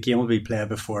 Obviously, the game will be played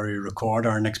before we record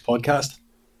our next podcast.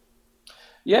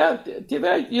 Yeah,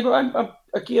 I'm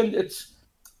again, it's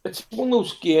one of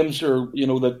those games,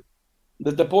 that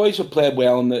the boys have played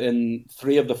well in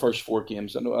 3 of the first 4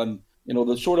 games, and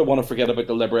they sort of want to forget about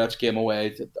the Liberec game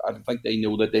away. I think they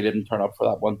know that they didn't turn up for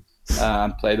that one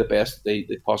and play the best they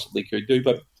possibly could do.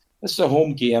 But this is a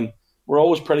home game. We're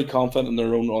always pretty confident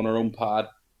on our own pad,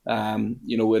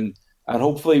 and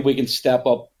hopefully we can step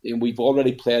up. And we've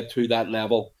already played to that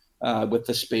level with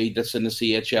the speed that's in the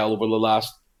CHL over the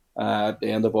last the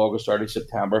end of August, early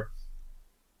September.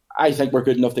 I think we're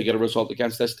good enough to get a result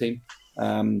against this team.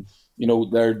 They're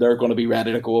going to be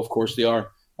ready to go. Of course they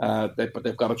are. But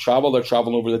they've got to travel. They're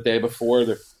traveling over the day before.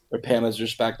 They're paying us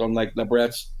respect, unlike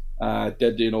Liberec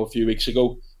did, a few weeks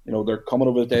ago. They're coming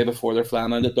over the day before. They're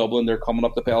flying into Dublin. They're coming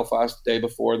up to Belfast the day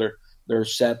before. They're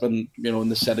settling, in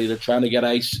the city. They're trying to get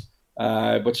ice,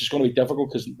 which is going to be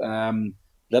difficult because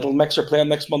Little Mix are playing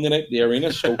next Monday night, the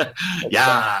arena. So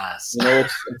yes,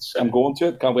 I'm going to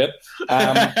it. Can't wait.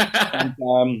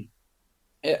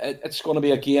 It's going to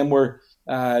be a game where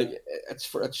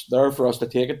it's there for us to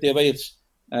take it, Davy.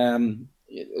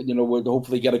 We'll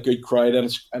hopefully get a good crowd,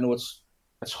 and I know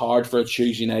it's hard for a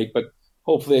Tuesday night, but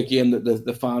hopefully again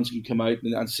the fans can come out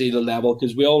and see the level,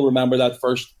 because we all remember that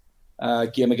first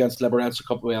game against Liberec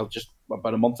just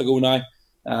about a month ago now.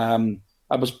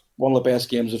 That was one of the best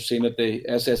games I've seen at the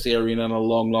SSA Arena in a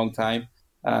long, long time.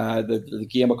 The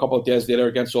game a couple of days later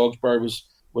against Augsburg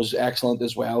was excellent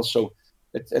as well. So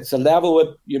it's a level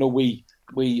that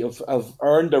we have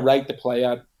earned the right to play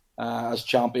at as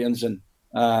champions, and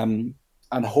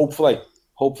hopefully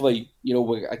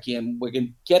we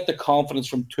can get the confidence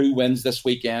from 2 wins this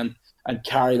weekend and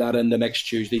carry that into next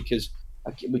Tuesday, because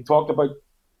we talked about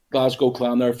Glasgow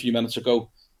Clan there a few minutes ago.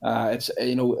 It's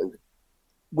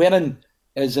winning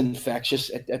is infectious.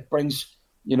 It brings,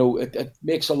 it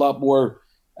makes a lot more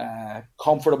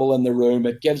comfortable in the room.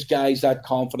 It gives guys that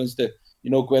confidence to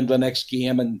go into the next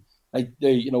game, and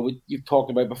you've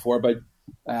talked about before about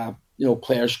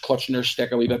players clutching their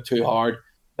stick a wee bit too hard.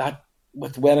 That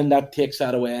with winning, that takes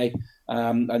that away.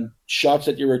 And shots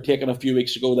that you were taking a few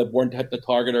weeks ago that weren't hitting the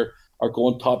target are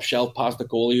going top shelf past the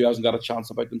goalie who hasn't got a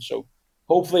chance about them. So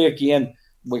hopefully, again,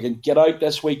 we can get out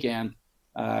this weekend.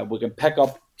 We can pick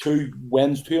up 2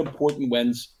 important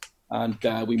wins, and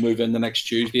we move in the next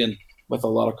Tuesday and with a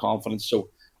lot of confidence. So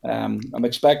I'm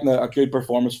expecting a good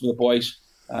performance from the boys.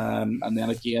 And then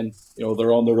again,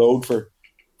 they're on the road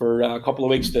for a couple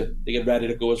of weeks to get ready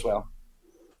to go as well.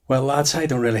 Well, lads, I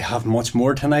don't really have much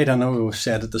more tonight. I know we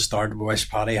said at the start we wish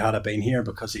Paddy had been here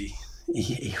because he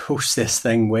hosts this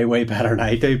thing way, way better than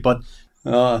I do. But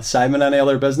Simon, any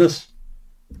other business?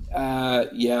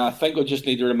 Yeah, I think we'll just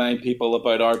need to remind people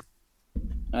about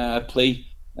our plea.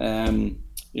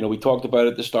 We talked about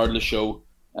it at the start of the show.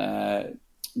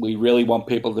 We really want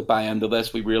people to buy into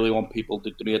this. We really want people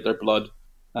to donate their blood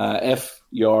if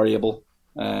you are able.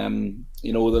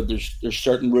 That there's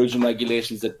certain rules and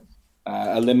regulations that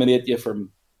eliminate you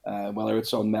from whether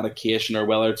it's on medication or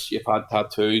whether it's you've had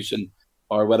tattoos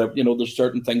or whatever. There's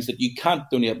certain things that you can't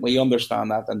donate. We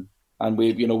understand that, and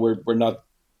we're not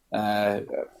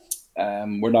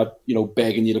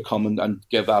begging you to come and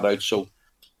give that out. So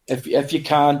if you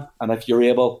can and if you're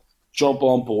able, jump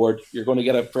on board. You're going to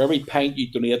get it for every pint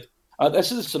you donate.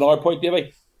 This is another point,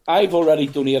 Davy. I've already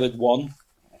donated 1.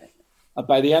 And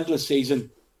by the end of the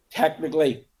season,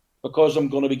 technically, because I'm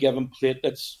going to be given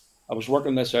platelets, I was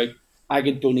working this out, I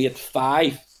can donate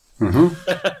 5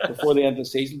 before the end of the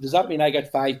season. Does that mean I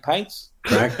get 5 pints?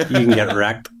 Correct. You can get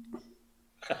wrecked.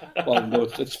 Well, no,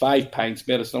 it's 5 pints,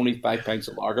 mate. It's only 5 pints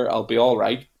of lager. I'll be all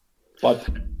right. But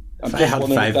if I had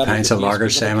 5 pints of lager,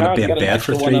 Simon, I'd be in bed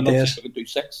for 3 days. I could do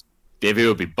 6. Davy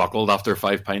would be buckled after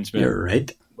 5 pints, mate. You're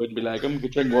right. Wouldn't be like him.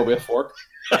 Could drink more with a fork.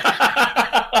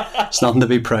 It's nothing to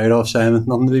be proud of, Simon.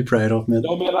 Nothing to be proud of, mate.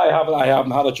 No, mate, I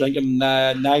haven't had a drink in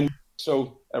 9,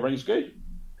 so everything's good.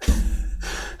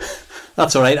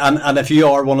 That's all right. And if you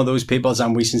are one of those people,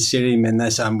 and we sincerely mean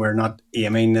this, and we're not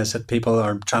aiming this at people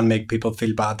or trying to make people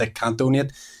feel bad that can't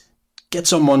donate, get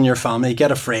someone in your family,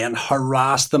 get a friend,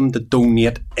 harass them to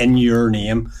donate in your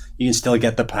name. You can still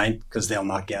get the pint because they'll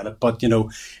not get it. But,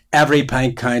 every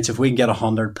pint counts. If we can get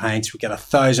 100 pints, we get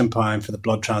 £1,000 for the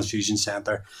Blood Transfusion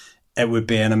Centre. It would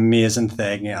be an amazing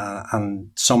thing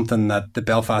and something that the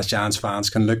Belfast Giants fans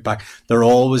can look back. They're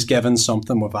always given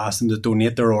something. We've asked them to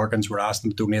donate their organs. We're asking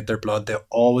them to donate their blood. They're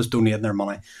always donating their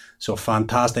money. So a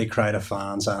fantastic crowd of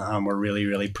fans, and we're really,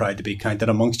 really proud to be counted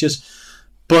amongst us.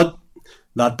 But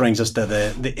that brings us to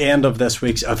the end of this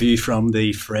week's A View from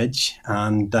the Fridge.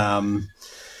 And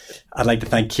I'd like to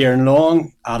thank Ciaran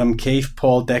Long, Adam Keefe,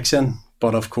 Paul Dixon,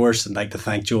 but of course I'd like to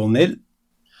thank Joel Neal.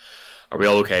 Are we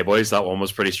all okay, boys? That one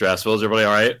was pretty stressful. Is everybody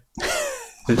all right?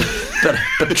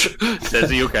 Is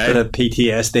he okay? Bit of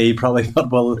PTSD probably,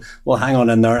 but we'll hang on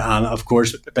in there. And of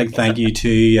course, a big thank you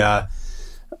to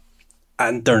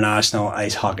international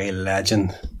ice hockey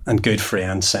legend and good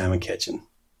friend Simon Kitchen.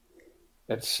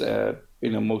 It's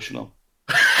been emotional.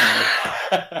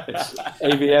 It's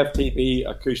AVF TV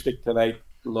acoustic tonight,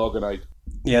 logging out.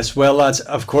 Yes, well, lads,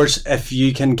 of course, if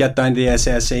you can get down to the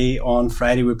SSE on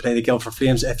Friday, we play the Guildford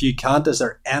Flames. If you can't, is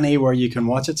there anywhere you can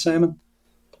watch it, Simon?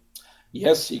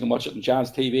 Yes, you can watch it on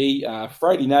Giants TV.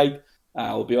 Friday night,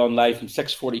 we'll be on live from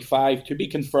 6:45 to be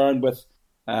confirmed with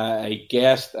a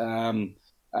guest. As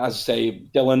I say,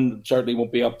 Dylan certainly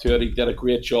won't be up to it. He did a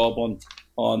great job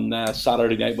on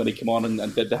Saturday night when he came on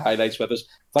and did the highlights with us.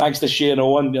 Thanks to Shane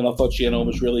Owen. I thought Shane Owen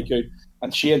was really good.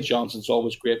 And Shane Johnson's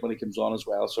always great when he comes on as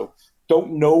well. So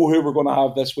don't know who we're going to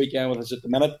have this weekend with us at the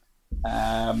minute.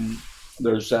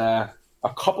 There's a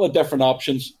couple of different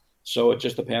options. So it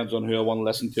just depends on who I want to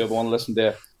listen to. If I want to listen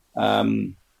to,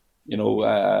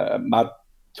 Matt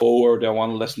Toe, or do I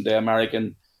want to listen to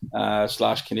American /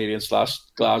 Canadian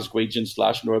 /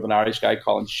 Glaswegian / Northern Irish guy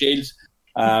Colin Shields.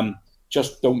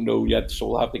 Just don't know yet. So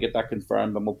we'll have to get that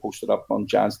confirmed and we'll post it up on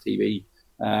Giants TV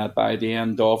by the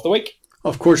end of the week.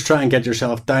 Of course, try and get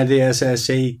yourself down to the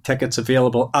SSE. Tickets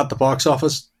available at the box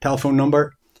office. Telephone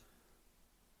number?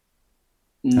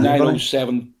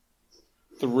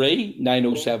 9073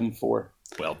 9074.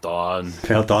 Well done.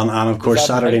 Well done. And of course,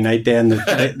 Saturday night then,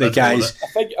 the guys...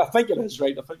 I think it is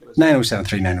right.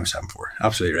 9073 9074.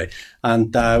 Absolutely right.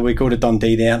 And we go to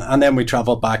Dundee then, and then we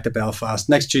travel back to Belfast.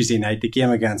 Next Tuesday night, the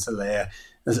game against Alea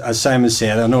as Simon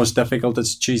said, I know it's difficult.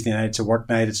 It's Tuesday night, it's a work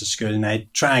night, it's a school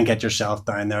night. Try and get yourself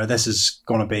down there. This is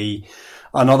going to be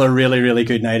another really, really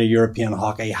good night of European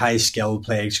hockey. High skilled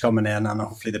players coming in, and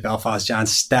hopefully the Belfast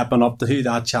Giants stepping up to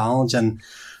that challenge and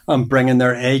bringing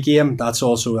their A game. That's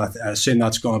also, I assume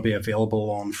that's going to be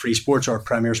available on Free Sports or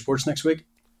Premier Sports next week.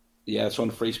 Yeah, it's on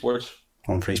Free Sports.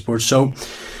 On Free Sports. So,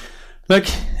 look,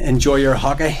 enjoy your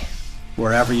hockey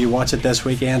wherever you watch it this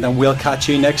weekend, and we'll catch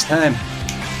you next time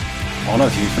on A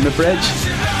View from the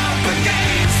Bridge.